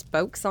like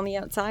spokes on the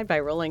outside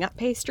by rolling up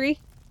pastry,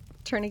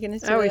 turning it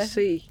into I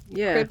see.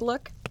 Yeah. crib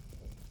look.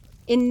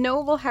 In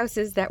noble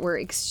houses that were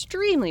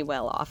extremely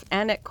well off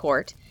and at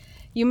court,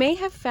 you may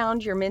have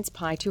found your mince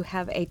pie to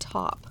have a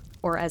top,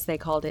 or as they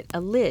called it,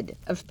 a lid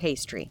of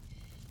pastry.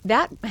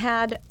 That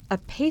had a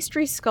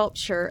pastry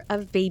sculpture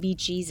of baby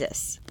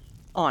Jesus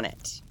on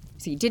it.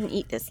 So you didn't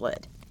eat this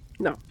lid.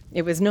 No.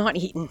 It was not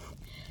eaten.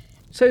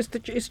 So is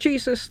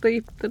Jesus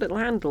the little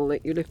handle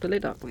that you lift the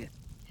lid up with?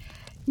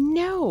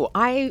 No,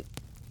 I'm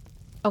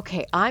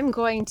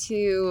going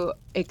to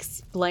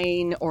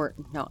explain,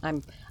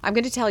 I'm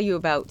going to tell you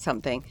about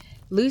something.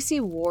 Lucy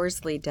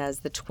Worsley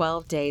does the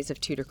 12 Days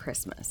of Tudor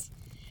Christmas,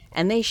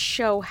 and they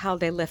show how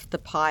they lift the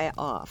pie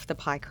off, the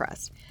pie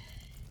crust.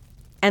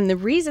 And the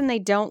reason they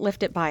don't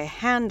lift it by a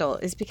handle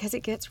is because it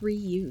gets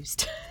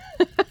reused.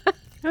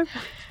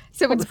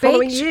 So it's the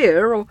following baked,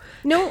 year, or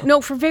No,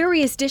 for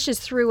various dishes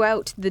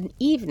throughout the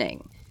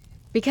evening.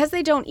 Because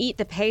they don't eat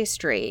the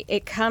pastry,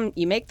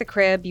 you make the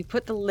crib, you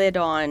put the lid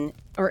on,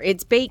 or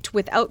it's baked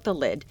without the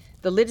lid.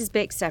 The lid is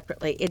baked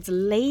separately. It's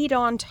laid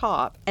on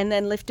top and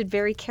then lifted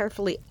very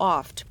carefully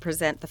off to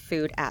present the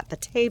food at the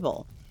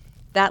table.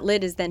 That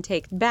lid is then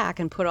taken back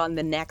and put on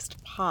the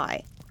next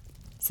pie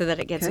so that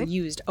it gets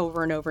used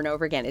over and over and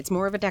over again. It's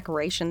more of a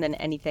decoration than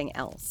anything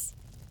else.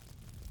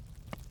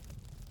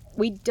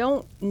 We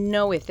don't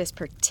know if this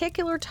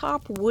particular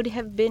top would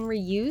have been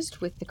reused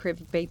with the crib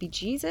of baby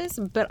Jesus,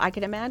 but I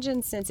can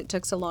imagine since it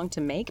took so long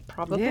to make,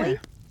 probably. Yeah.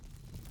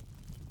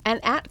 And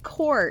at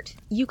court,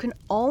 you can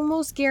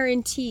almost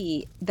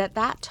guarantee that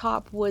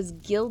top was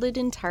gilded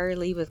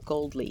entirely with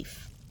gold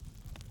leaf.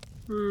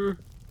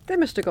 They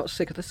must have got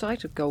sick of the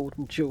sight of gold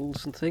and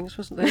jewels and things,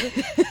 wasn't they?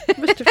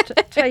 They must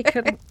have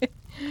taken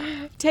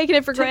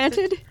it for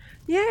granted?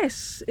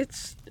 Yes,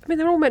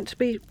 they're all meant to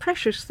be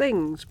precious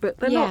things, but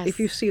they're not if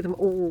you see them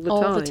all the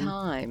time. All the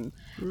time.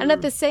 And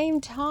at the same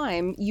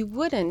time, you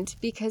wouldn't,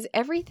 because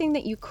everything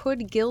that you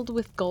could gild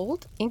with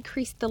gold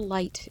increased the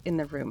light in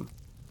the room.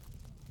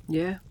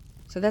 Yeah.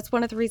 So that's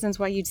one of the reasons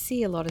why you'd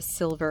see a lot of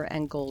silver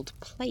and gold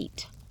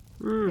plate.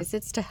 Because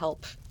it's to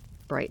help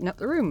brighten up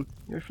the room.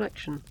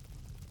 Reflection.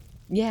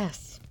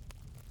 Yes.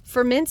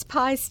 For mince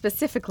pies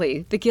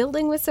specifically, the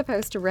gilding was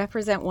supposed to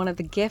represent one of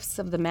the gifts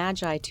of the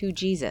Magi to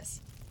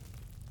Jesus.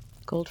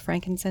 Gold,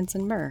 frankincense,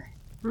 and myrrh.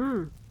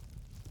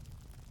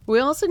 We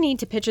also need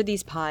to picture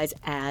these pies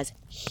as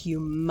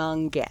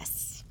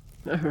humongous.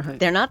 All right.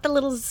 They're not the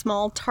little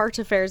small tart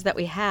affairs that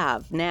we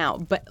have now,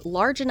 but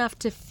large enough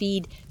to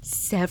feed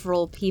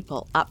several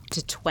people, up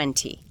to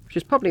 20. Which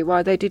is probably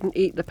why they didn't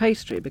eat the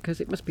pastry, because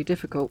it must be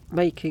difficult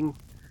making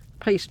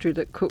pastry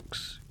that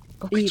cooks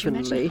Could you evenly.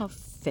 imagine how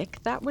thick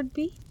that would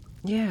be?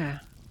 Yeah.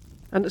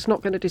 And it's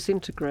not going to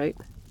disintegrate.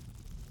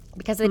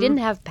 Because they didn't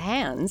have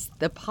pans.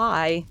 The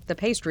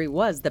pastry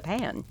was the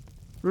pan.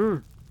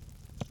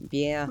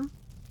 Yeah.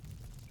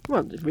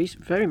 Well,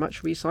 very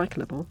much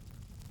recyclable.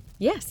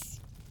 Yes.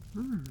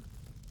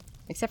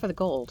 Except for the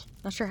gold.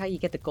 Not sure how you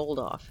get the gold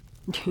off.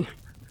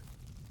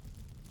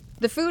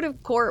 The food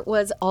of court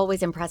was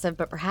always impressive,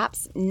 but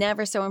perhaps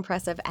never so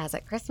impressive as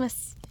at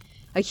Christmas.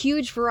 A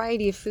huge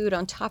variety of food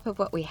on top of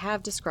what we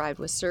have described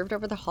was served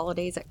over the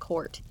holidays at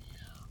court.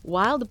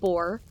 Wild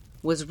boar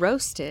was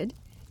roasted,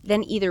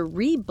 then either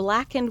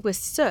re-blackened with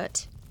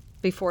soot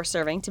before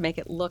serving to make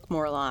it look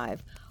more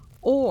alive,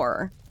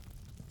 or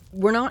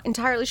we're not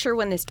entirely sure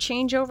when this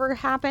changeover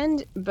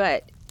happened,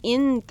 but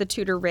in the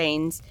Tudor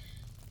reigns,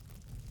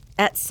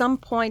 at some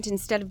point,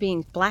 instead of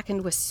being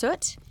blackened with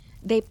soot,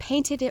 they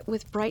painted it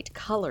with bright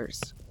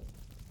colors.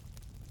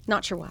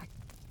 Not sure why.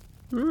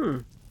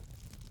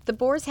 The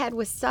boar's head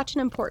was such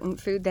an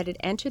important food that it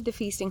entered the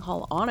feasting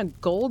hall on a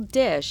gold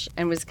dish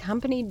and was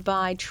accompanied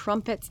by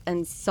trumpets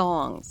and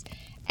songs.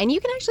 And you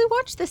can actually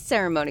watch this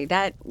ceremony.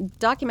 That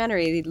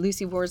documentary,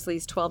 Lucy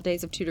Worsley's 12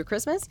 Days of Tudor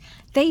Christmas,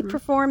 they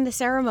perform the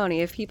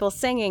ceremony of people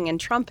singing and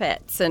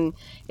trumpets, and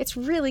it's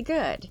really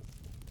good.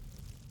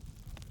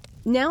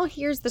 Now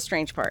here's the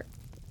strange part.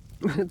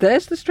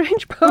 There's the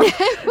strange part.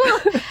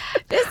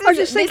 I was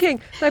just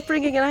thinking, they're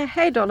bringing a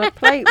head on a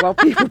plate while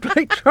people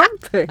play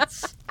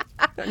trumpets.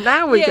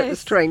 Now we get the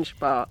strange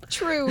part.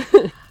 True.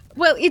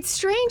 Well, it's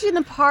strange in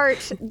the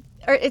part,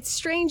 or it's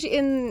strange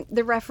in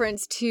the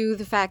reference to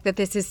the fact that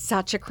this is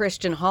such a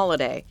Christian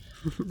holiday.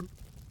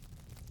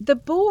 The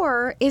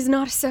boar is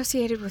not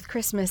associated with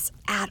Christmas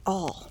at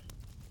all.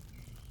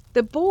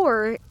 The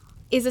boar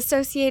is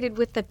associated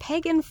with the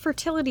pagan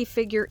fertility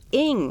figure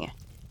Ing,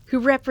 who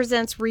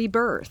represents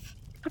rebirth.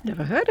 I've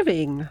never heard of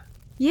Ing.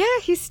 Yeah,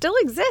 he still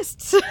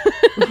exists.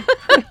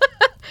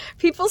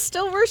 People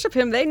still worship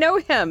him. They know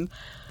him.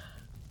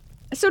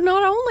 So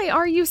not only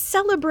are you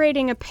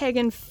celebrating a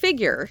pagan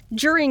figure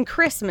during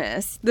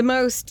Christmas,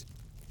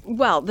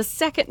 the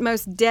second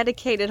most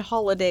dedicated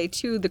holiday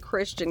to the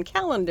Christian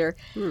calendar,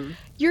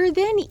 you're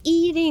then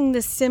eating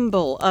the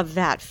symbol of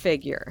that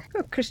figure.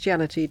 Well,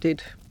 Christianity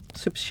did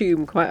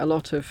subsume quite a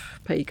lot of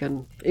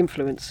pagan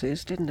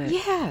influences, didn't it?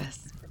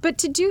 Yes. But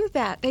to do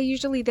that, they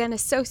usually then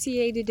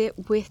associated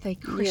it with a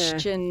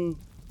Christian...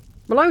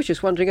 Well, I was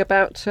just wondering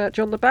about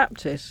John the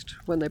Baptist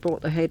when they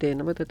brought the head in,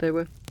 and whether they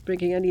were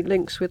bringing any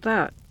links with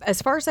that.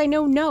 As far as I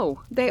know,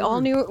 no. They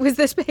all knew it was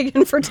this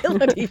pagan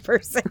fertility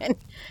person.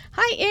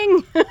 Hi,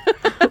 Ing!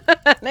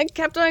 And it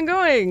kept on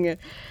going.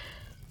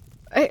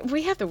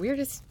 We have the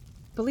weirdest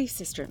belief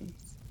systems.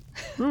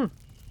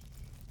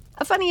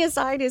 A funny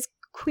aside is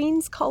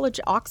Queen's College,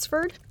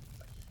 Oxford.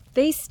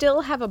 They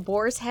still have a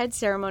Boar's Head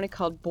ceremony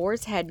called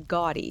Boar's Head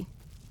Gaudy.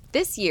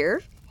 This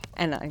year,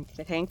 and I'm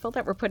thankful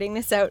that we're putting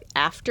this out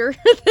after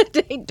the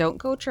date. Don't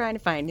go trying to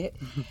find it.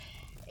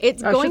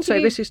 I should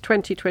say this is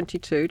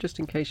 2022, just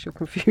in case you're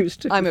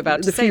confused. I'm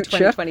about to say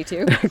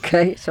 2022.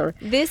 Okay, sorry.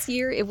 This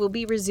year, it will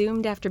be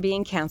resumed after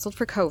being cancelled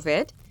for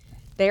COVID.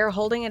 They are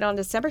holding it on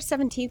December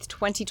 17th,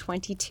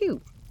 2022.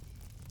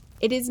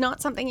 It is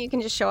not something you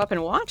can just show up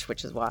and watch,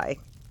 which is why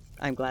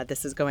I'm glad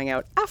this is going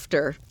out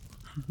after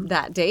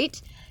that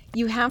date.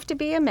 You have to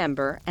be a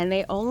member, and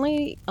they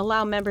only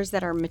allow members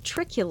that are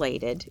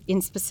matriculated in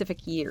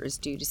specific years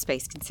due to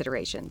space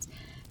considerations.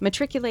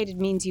 Matriculated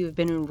means you have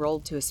been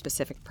enrolled to a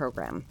specific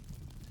program.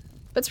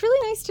 But it's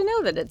really nice to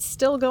know that it's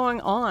still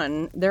going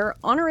on. They're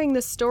honoring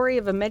the story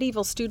of a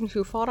medieval student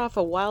who fought off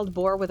a wild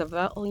boar with a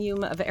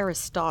volume of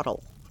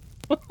Aristotle.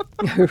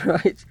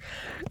 Right.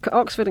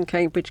 Oxford and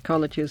Cambridge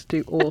colleges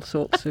do all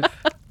sorts of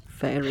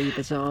very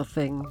bizarre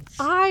things.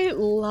 I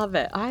love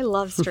it. I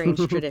love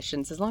strange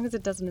traditions, as long as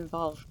it doesn't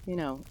involve,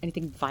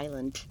 anything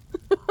violent.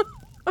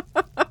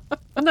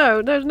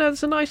 No,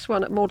 there's a nice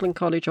one at Magdalen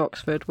College,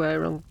 Oxford,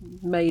 where on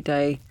May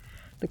Day,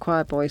 the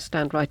choir boys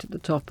stand right at the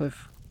top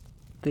of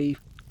the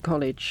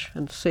college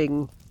and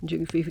sing.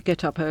 If you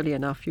get up early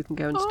enough, you can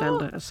go and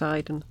stand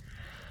aside and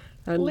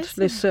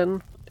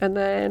listen. And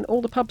then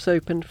all the pubs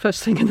open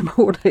first thing in the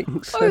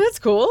morning. So. Oh, that's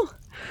cool.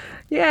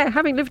 Yeah,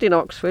 having lived in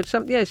Oxford,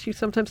 you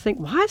sometimes think,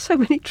 why are so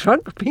many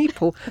drunk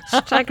people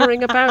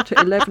staggering about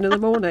at 11 in the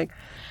morning?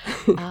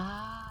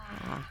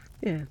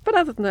 Yeah, but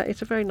other than that,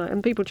 it's a very nice...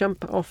 And people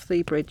jump off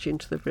the bridge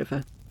into the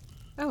river.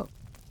 Oh.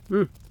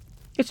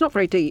 It's not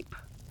very deep.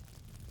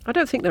 I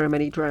don't think there are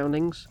many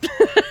drownings.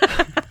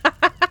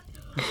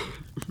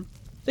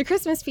 The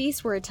Christmas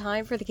feasts were a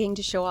time for the king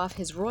to show off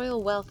his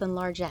royal wealth and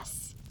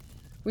largesse.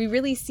 We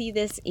really see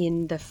this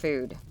in the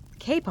food.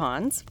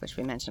 Capons, which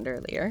we mentioned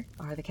earlier,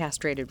 are the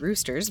castrated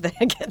roosters that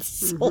get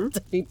sold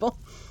to people.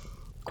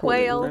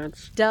 Quail,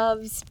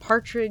 doves,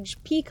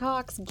 partridge,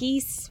 peacocks,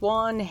 geese,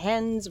 swan,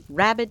 hens,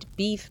 rabbit,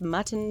 beef,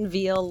 mutton,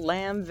 veal,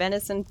 lamb,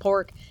 venison,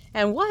 pork,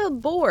 and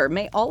wild boar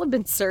may all have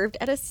been served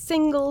at a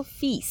single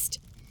feast.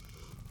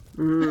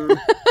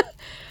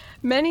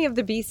 Many of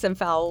the beasts and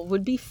fowl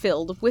would be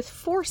filled with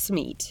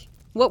forcemeat,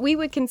 what we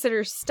would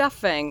consider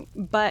stuffing,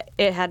 but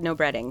it had no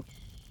breading.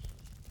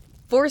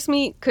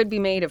 Forcemeat could be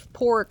made of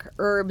pork,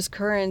 herbs,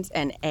 currants,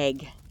 and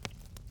egg.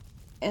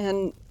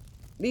 And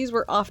these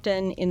were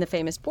often in the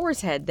famous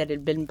boar's head that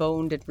had been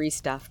boned and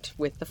restuffed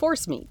with the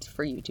forcemeat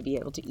for you to be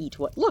able to eat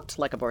what looked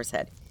like a boar's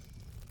head.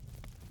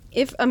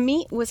 If a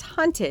meat was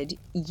hunted,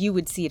 you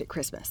would see it at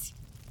Christmas.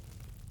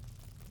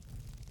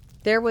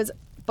 There was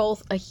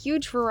both a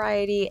huge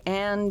variety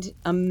and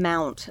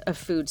amount of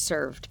food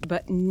served,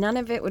 but none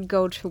of it would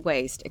go to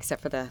waste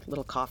except for the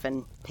little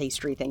coffin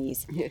pastry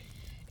thingies. Yeah.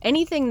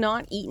 Anything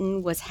not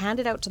eaten was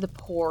handed out to the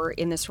poor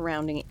in the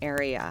surrounding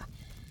area.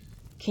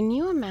 Can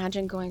you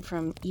imagine going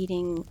from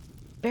eating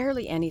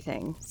barely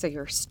anything, so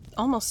you're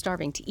almost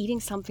starving, to eating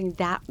something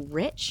that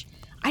rich?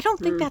 I don't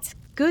think that's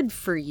good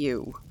for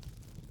you.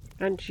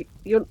 And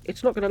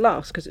it's not going to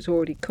last because it's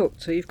already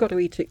cooked, so you've got to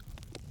eat it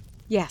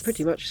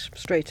pretty much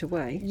straight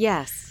away.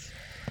 Yes.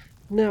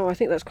 No, I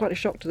think that's quite a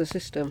shock to the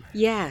system.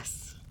 Yes.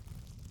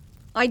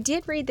 I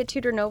did read that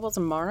Tudor nobles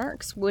and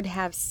monarchs would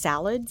have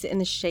salads in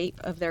the shape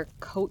of their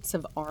coats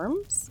of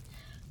arms,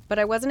 but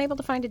I wasn't able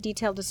to find a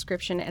detailed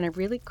description, and I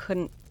really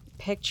couldn't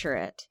picture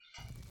it.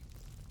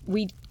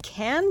 We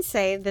can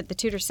say that the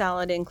Tudor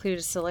salad included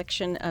a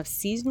selection of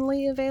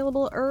seasonally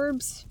available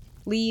herbs,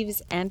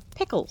 leaves, and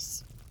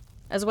pickles,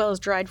 as well as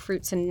dried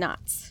fruits and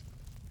nuts.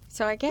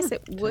 So I guess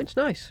it would... Sounds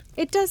nice.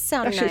 It does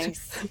sound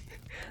nice.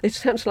 It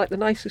sounds like the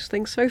nicest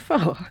thing so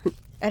far.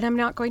 And I'm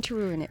not going to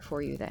ruin it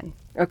for you then.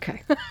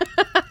 Okay.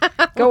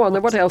 Go on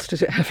then, what else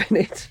does it have in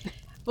it?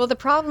 Well, the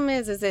problem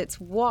is it's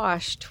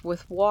washed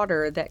with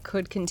water that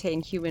could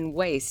contain human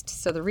waste.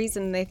 So the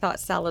reason they thought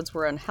salads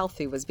were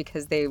unhealthy was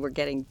because they were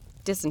getting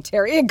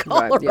dysentery and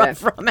cholera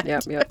from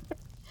it. Yeah.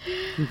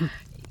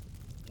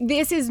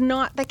 This is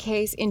not the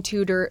case in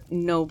Tudor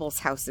nobles'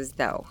 houses,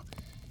 though.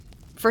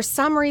 For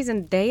some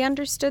reason, they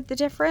understood the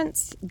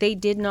difference. They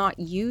did not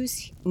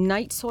use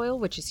night soil,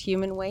 which is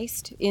human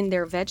waste, in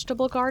their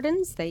vegetable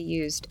gardens. They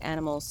used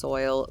animal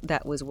soil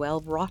that was well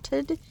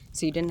rotted,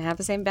 so you didn't have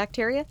the same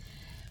bacteria.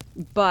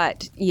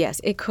 But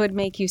yes, it could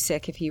make you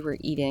sick if you were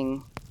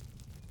eating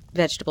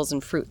vegetables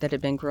and fruit that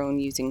had been grown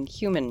using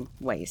human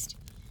waste.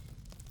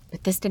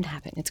 But this didn't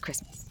happen. It's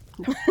Christmas.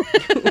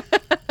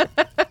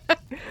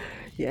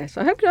 Yes,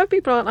 I hope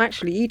people aren't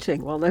actually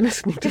eating while they're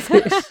listening to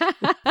this.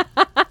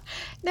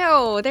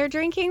 No, they're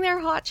drinking their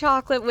hot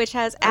chocolate, which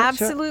has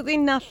absolutely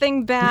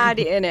nothing bad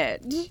in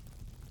it.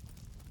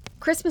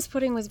 Christmas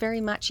pudding was very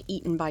much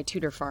eaten by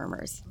Tudor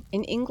farmers.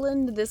 In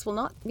England, this will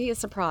not be a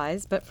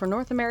surprise, but for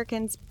North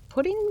Americans,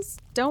 puddings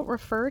don't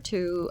refer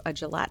to a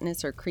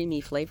gelatinous or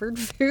creamy flavored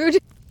food.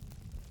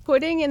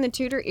 Pudding in the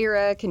Tudor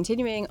era,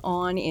 continuing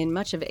on in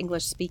much of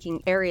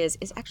English-speaking areas,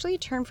 is actually a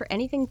term for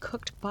anything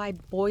cooked by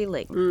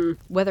boiling,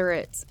 whether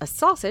it's a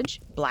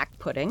sausage, black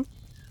pudding,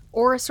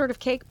 or a sort of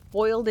cake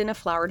boiled in a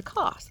floured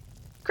cloth,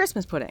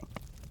 Christmas pudding.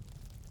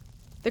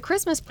 The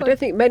Christmas I pudding... don't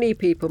think many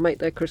people make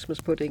their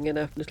Christmas pudding in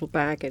a little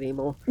bag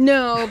anymore.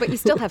 No, but you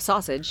still have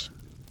sausage.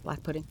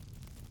 Black pudding.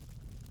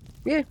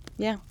 Yeah.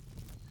 Yeah.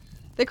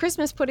 The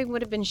Christmas pudding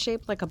would have been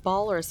shaped like a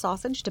ball or a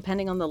sausage,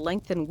 depending on the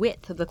length and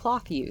width of the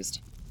cloth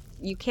used.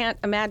 You can't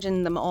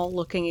imagine them all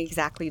looking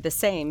exactly the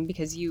same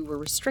because you were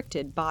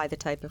restricted by the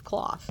type of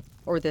cloth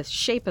or the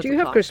shape of the cloth. Do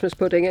you have Christmas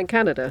pudding in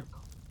Canada?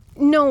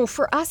 No,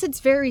 for us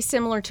it's very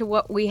similar to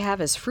what we have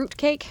as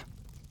fruitcake.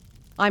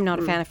 I'm not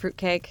a fan of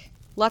fruitcake.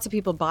 Lots of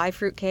people buy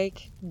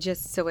fruitcake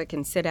just so it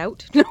can sit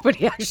out.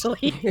 Nobody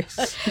actually.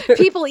 Yes.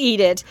 People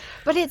eat it,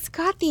 but it's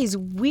got these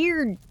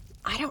weird,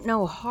 I don't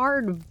know,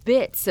 hard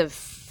bits of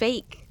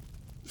fake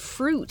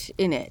fruit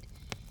in it.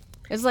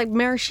 It's like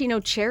maraschino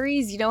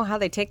cherries. You know how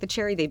they take the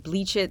cherry, they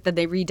bleach it, then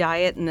they re-dye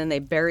it, and then they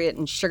bury it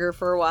in sugar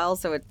for a while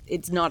so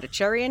it's not a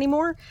cherry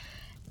anymore?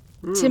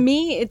 To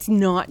me, it's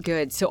not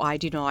good, so I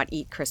do not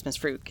eat Christmas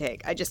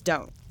fruitcake. I just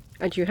don't.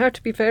 And you have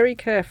to be very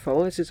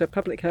careful. This is a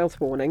public health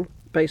warning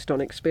based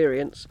on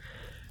experience.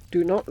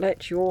 Do not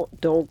let your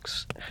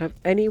dogs have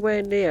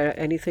anywhere near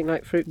anything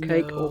like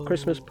fruitcake or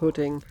Christmas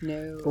pudding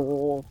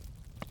or,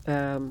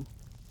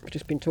 we've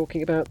just been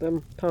talking about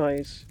them,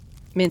 pies.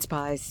 Mince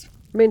pies.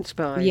 Mince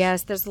pies.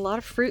 Yes, there's a lot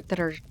of fruit that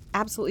are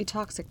absolutely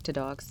toxic to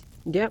dogs.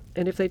 Yep,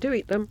 and if they do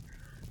eat them,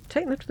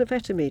 take them to the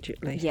vet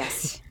immediately.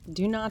 Yes.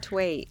 Do not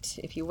wait.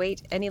 If you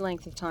wait any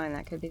length of time,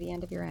 that could be the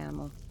end of your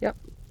animal. Yep,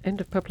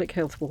 end of public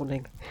health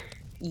warning.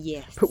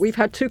 Yes. But we've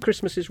had 2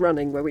 Christmases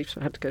running where we've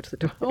had to go to the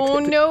dog. Oh,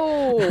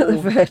 no! The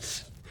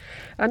vet.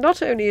 And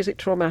not only is it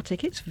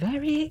traumatic, it's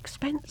very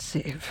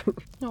expensive.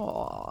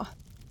 Aw.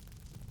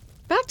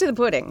 Back to the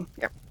pudding.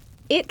 Yep.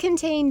 It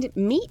contained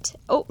meat,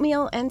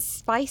 oatmeal, and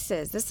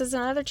spices. This is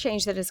another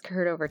change that has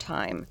occurred over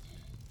time.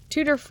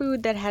 Tudor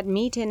food that had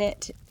meat in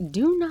it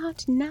do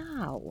not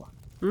now.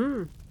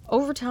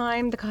 Over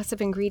time, the cost of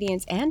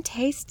ingredients and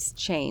tastes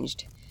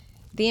changed.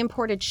 The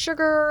imported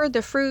sugar,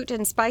 the fruit,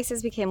 and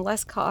spices became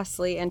less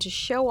costly, and to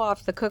show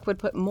off, the cook would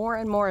put more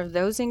and more of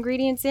those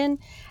ingredients in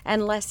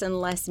and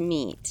less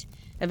meat.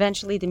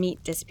 Eventually, the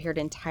meat disappeared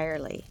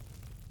entirely.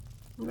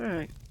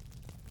 Right.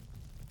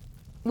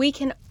 We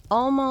can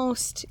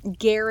almost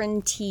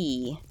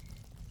guarantee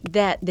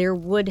that there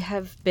would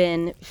have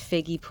been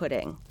figgy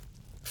pudding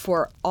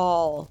for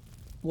all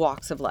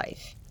walks of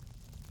life,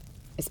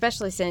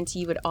 especially since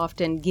you would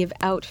often give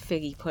out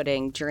figgy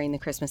pudding during the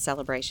Christmas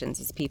celebrations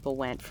as people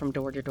went from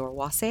door to door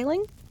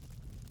wassailing.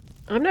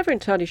 I'm never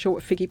entirely sure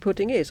what figgy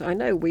pudding is. I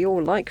know we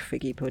all like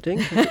figgy pudding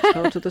because it's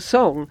part of the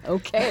song.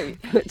 Okay.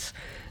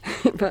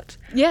 But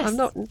Yes. I'm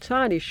not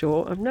entirely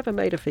sure. I've never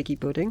made a figgy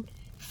pudding.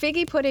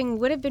 Figgy pudding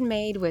would have been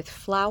made with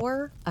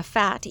flour, a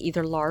fat,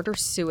 either lard or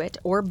suet,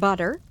 or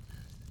butter,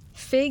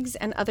 figs,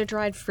 and other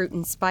dried fruit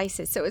and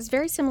spices. So it's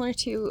very similar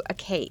to a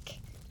cake.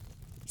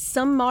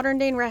 Some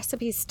modern-day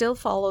recipes still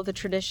follow the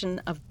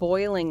tradition of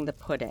boiling the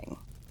pudding,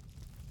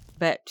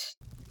 but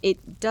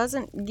it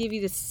doesn't give you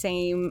the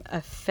same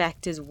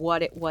effect as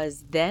what it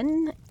was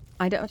then.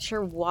 I'm not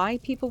sure why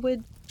people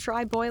would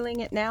try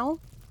boiling it now.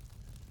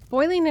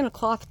 Boiling in a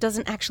cloth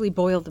doesn't actually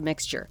boil the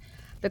mixture.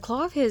 The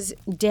cloth is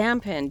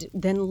dampened,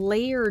 then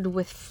layered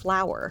with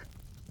flour,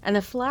 and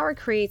the flour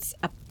creates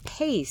a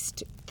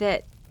paste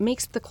that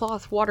makes the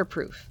cloth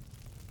waterproof.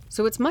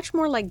 So it's much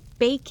more like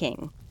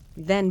baking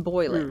than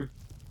boiling.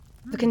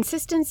 The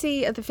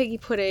consistency of the figgy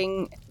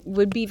pudding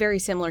would be very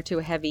similar to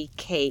a heavy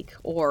cake,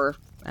 or,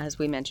 as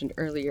we mentioned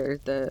earlier,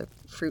 the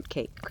fruit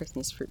cake,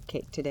 Christmas fruit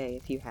cake today,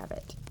 if you have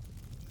it.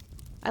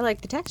 I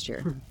like the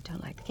texture,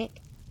 don't like the cake.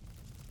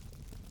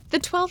 The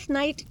Twelfth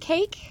Night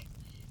cake.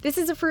 This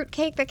is a fruit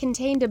cake that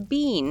contained a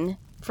bean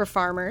for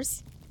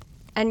farmers,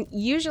 and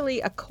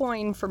usually a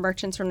coin for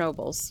merchants or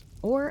nobles,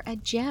 or a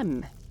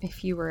gem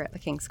if you were at the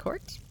king's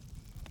court.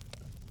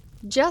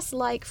 Just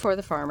like for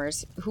the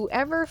farmers,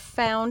 whoever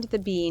found the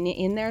bean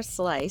in their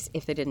slice,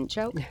 if they didn't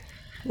choke,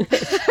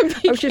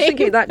 I was just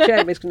thinking that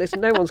gem is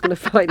no one's going to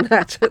find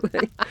that, are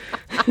they?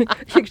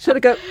 You sort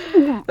of go,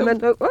 and then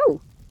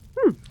go,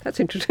 that's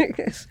interesting.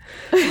 Yes.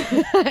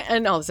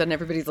 and all of a sudden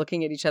everybody's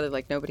looking at each other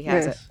like nobody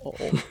has Yes.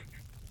 it. Oh.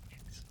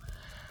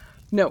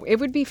 No, it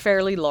would be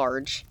fairly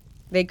large.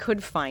 They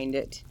could find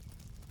it.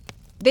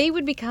 They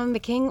would become the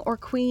king or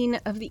queen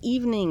of the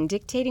evening,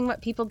 dictating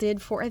what people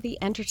did for the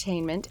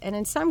entertainment, and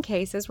in some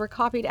cases were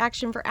copied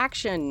action for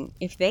action.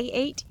 If they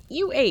ate,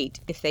 you ate.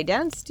 If they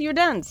danced, you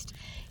danced.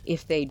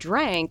 If they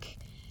drank,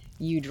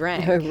 you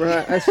drank. Oh,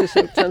 right.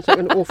 It sounds like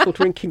an awful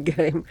drinking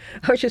game.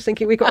 I was just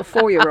thinking we got a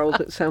 4-year-old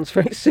that sounds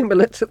very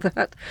similar to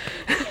that.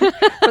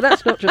 But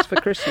that's not just for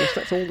Christmas,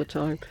 that's all the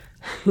time.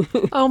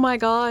 Oh my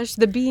gosh,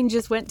 the bean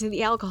just went to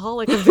the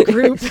alcoholic of the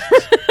group.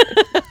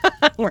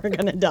 We're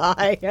gonna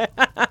die.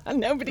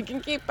 Nobody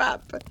can keep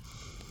up.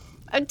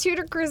 A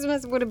Tudor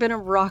Christmas would have been a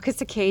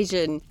raucous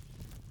occasion.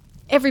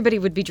 Everybody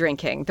would be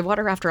drinking. The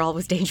water, after all,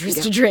 was dangerous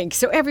to drink,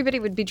 so everybody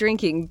would be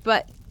drinking.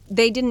 But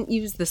they didn't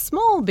use the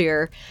small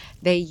beer.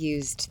 They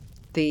used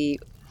the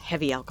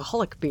heavy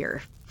alcoholic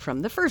beer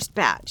from the first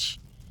batch.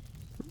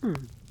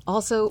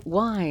 Also,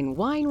 wine.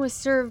 Wine was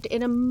served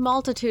in a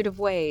multitude of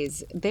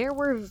ways. There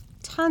were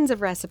tons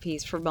of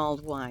recipes for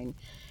mulled wine.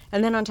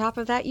 And then on top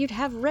of that, you'd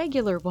have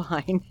regular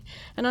wine.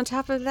 And on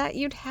top of that,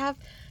 you'd have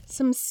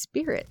some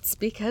spirits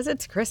because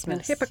it's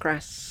Christmas. And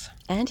hippocras.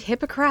 And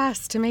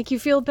hippocras to make you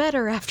feel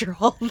better after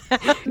all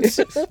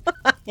that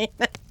wine.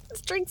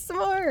 Let's drink some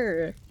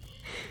more.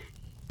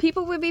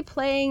 People would be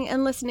playing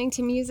and listening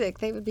to music.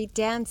 They would be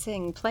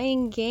dancing,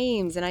 playing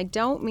games. And I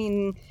don't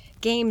mean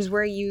games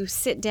where you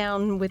sit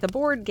down with a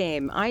board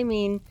game. I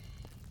mean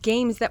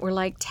games that were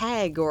like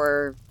tag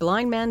or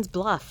blind man's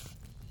bluff.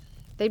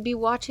 They'd be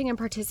watching and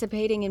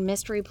participating in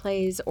mystery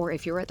plays, or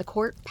if you're at the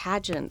court,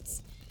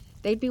 pageants.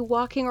 They'd be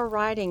walking or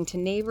riding to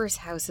neighbors'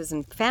 houses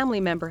and family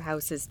member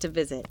houses to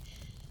visit.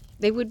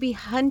 They would be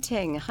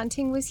hunting.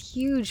 Hunting was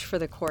huge for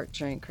the court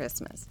during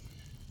Christmas.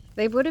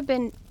 They would have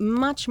been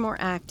much more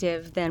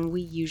active than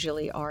we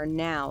usually are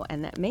now,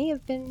 and that may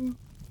have been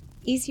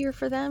easier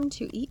for them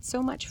to eat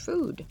so much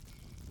food.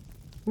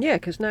 Yeah,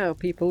 because now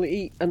people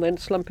eat and then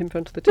slump in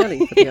front of the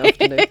telly for the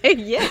afternoon.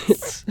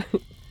 Yes.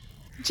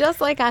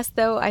 Just like us,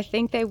 though, I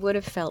think they would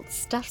have felt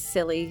stuffed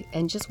silly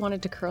and just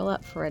wanted to curl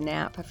up for a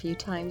nap a few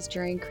times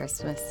during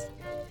Christmas.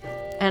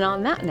 And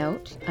on that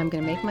note, I'm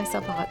going to make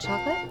myself a hot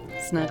chocolate,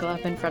 snuggle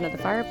up in front of the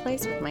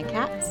fireplace with my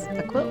cats,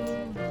 a quilt,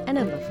 and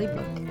a lovely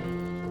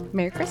book.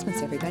 Merry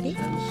Christmas, everybody.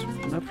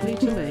 That's lovely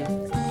to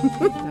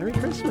me. Merry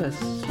Christmas.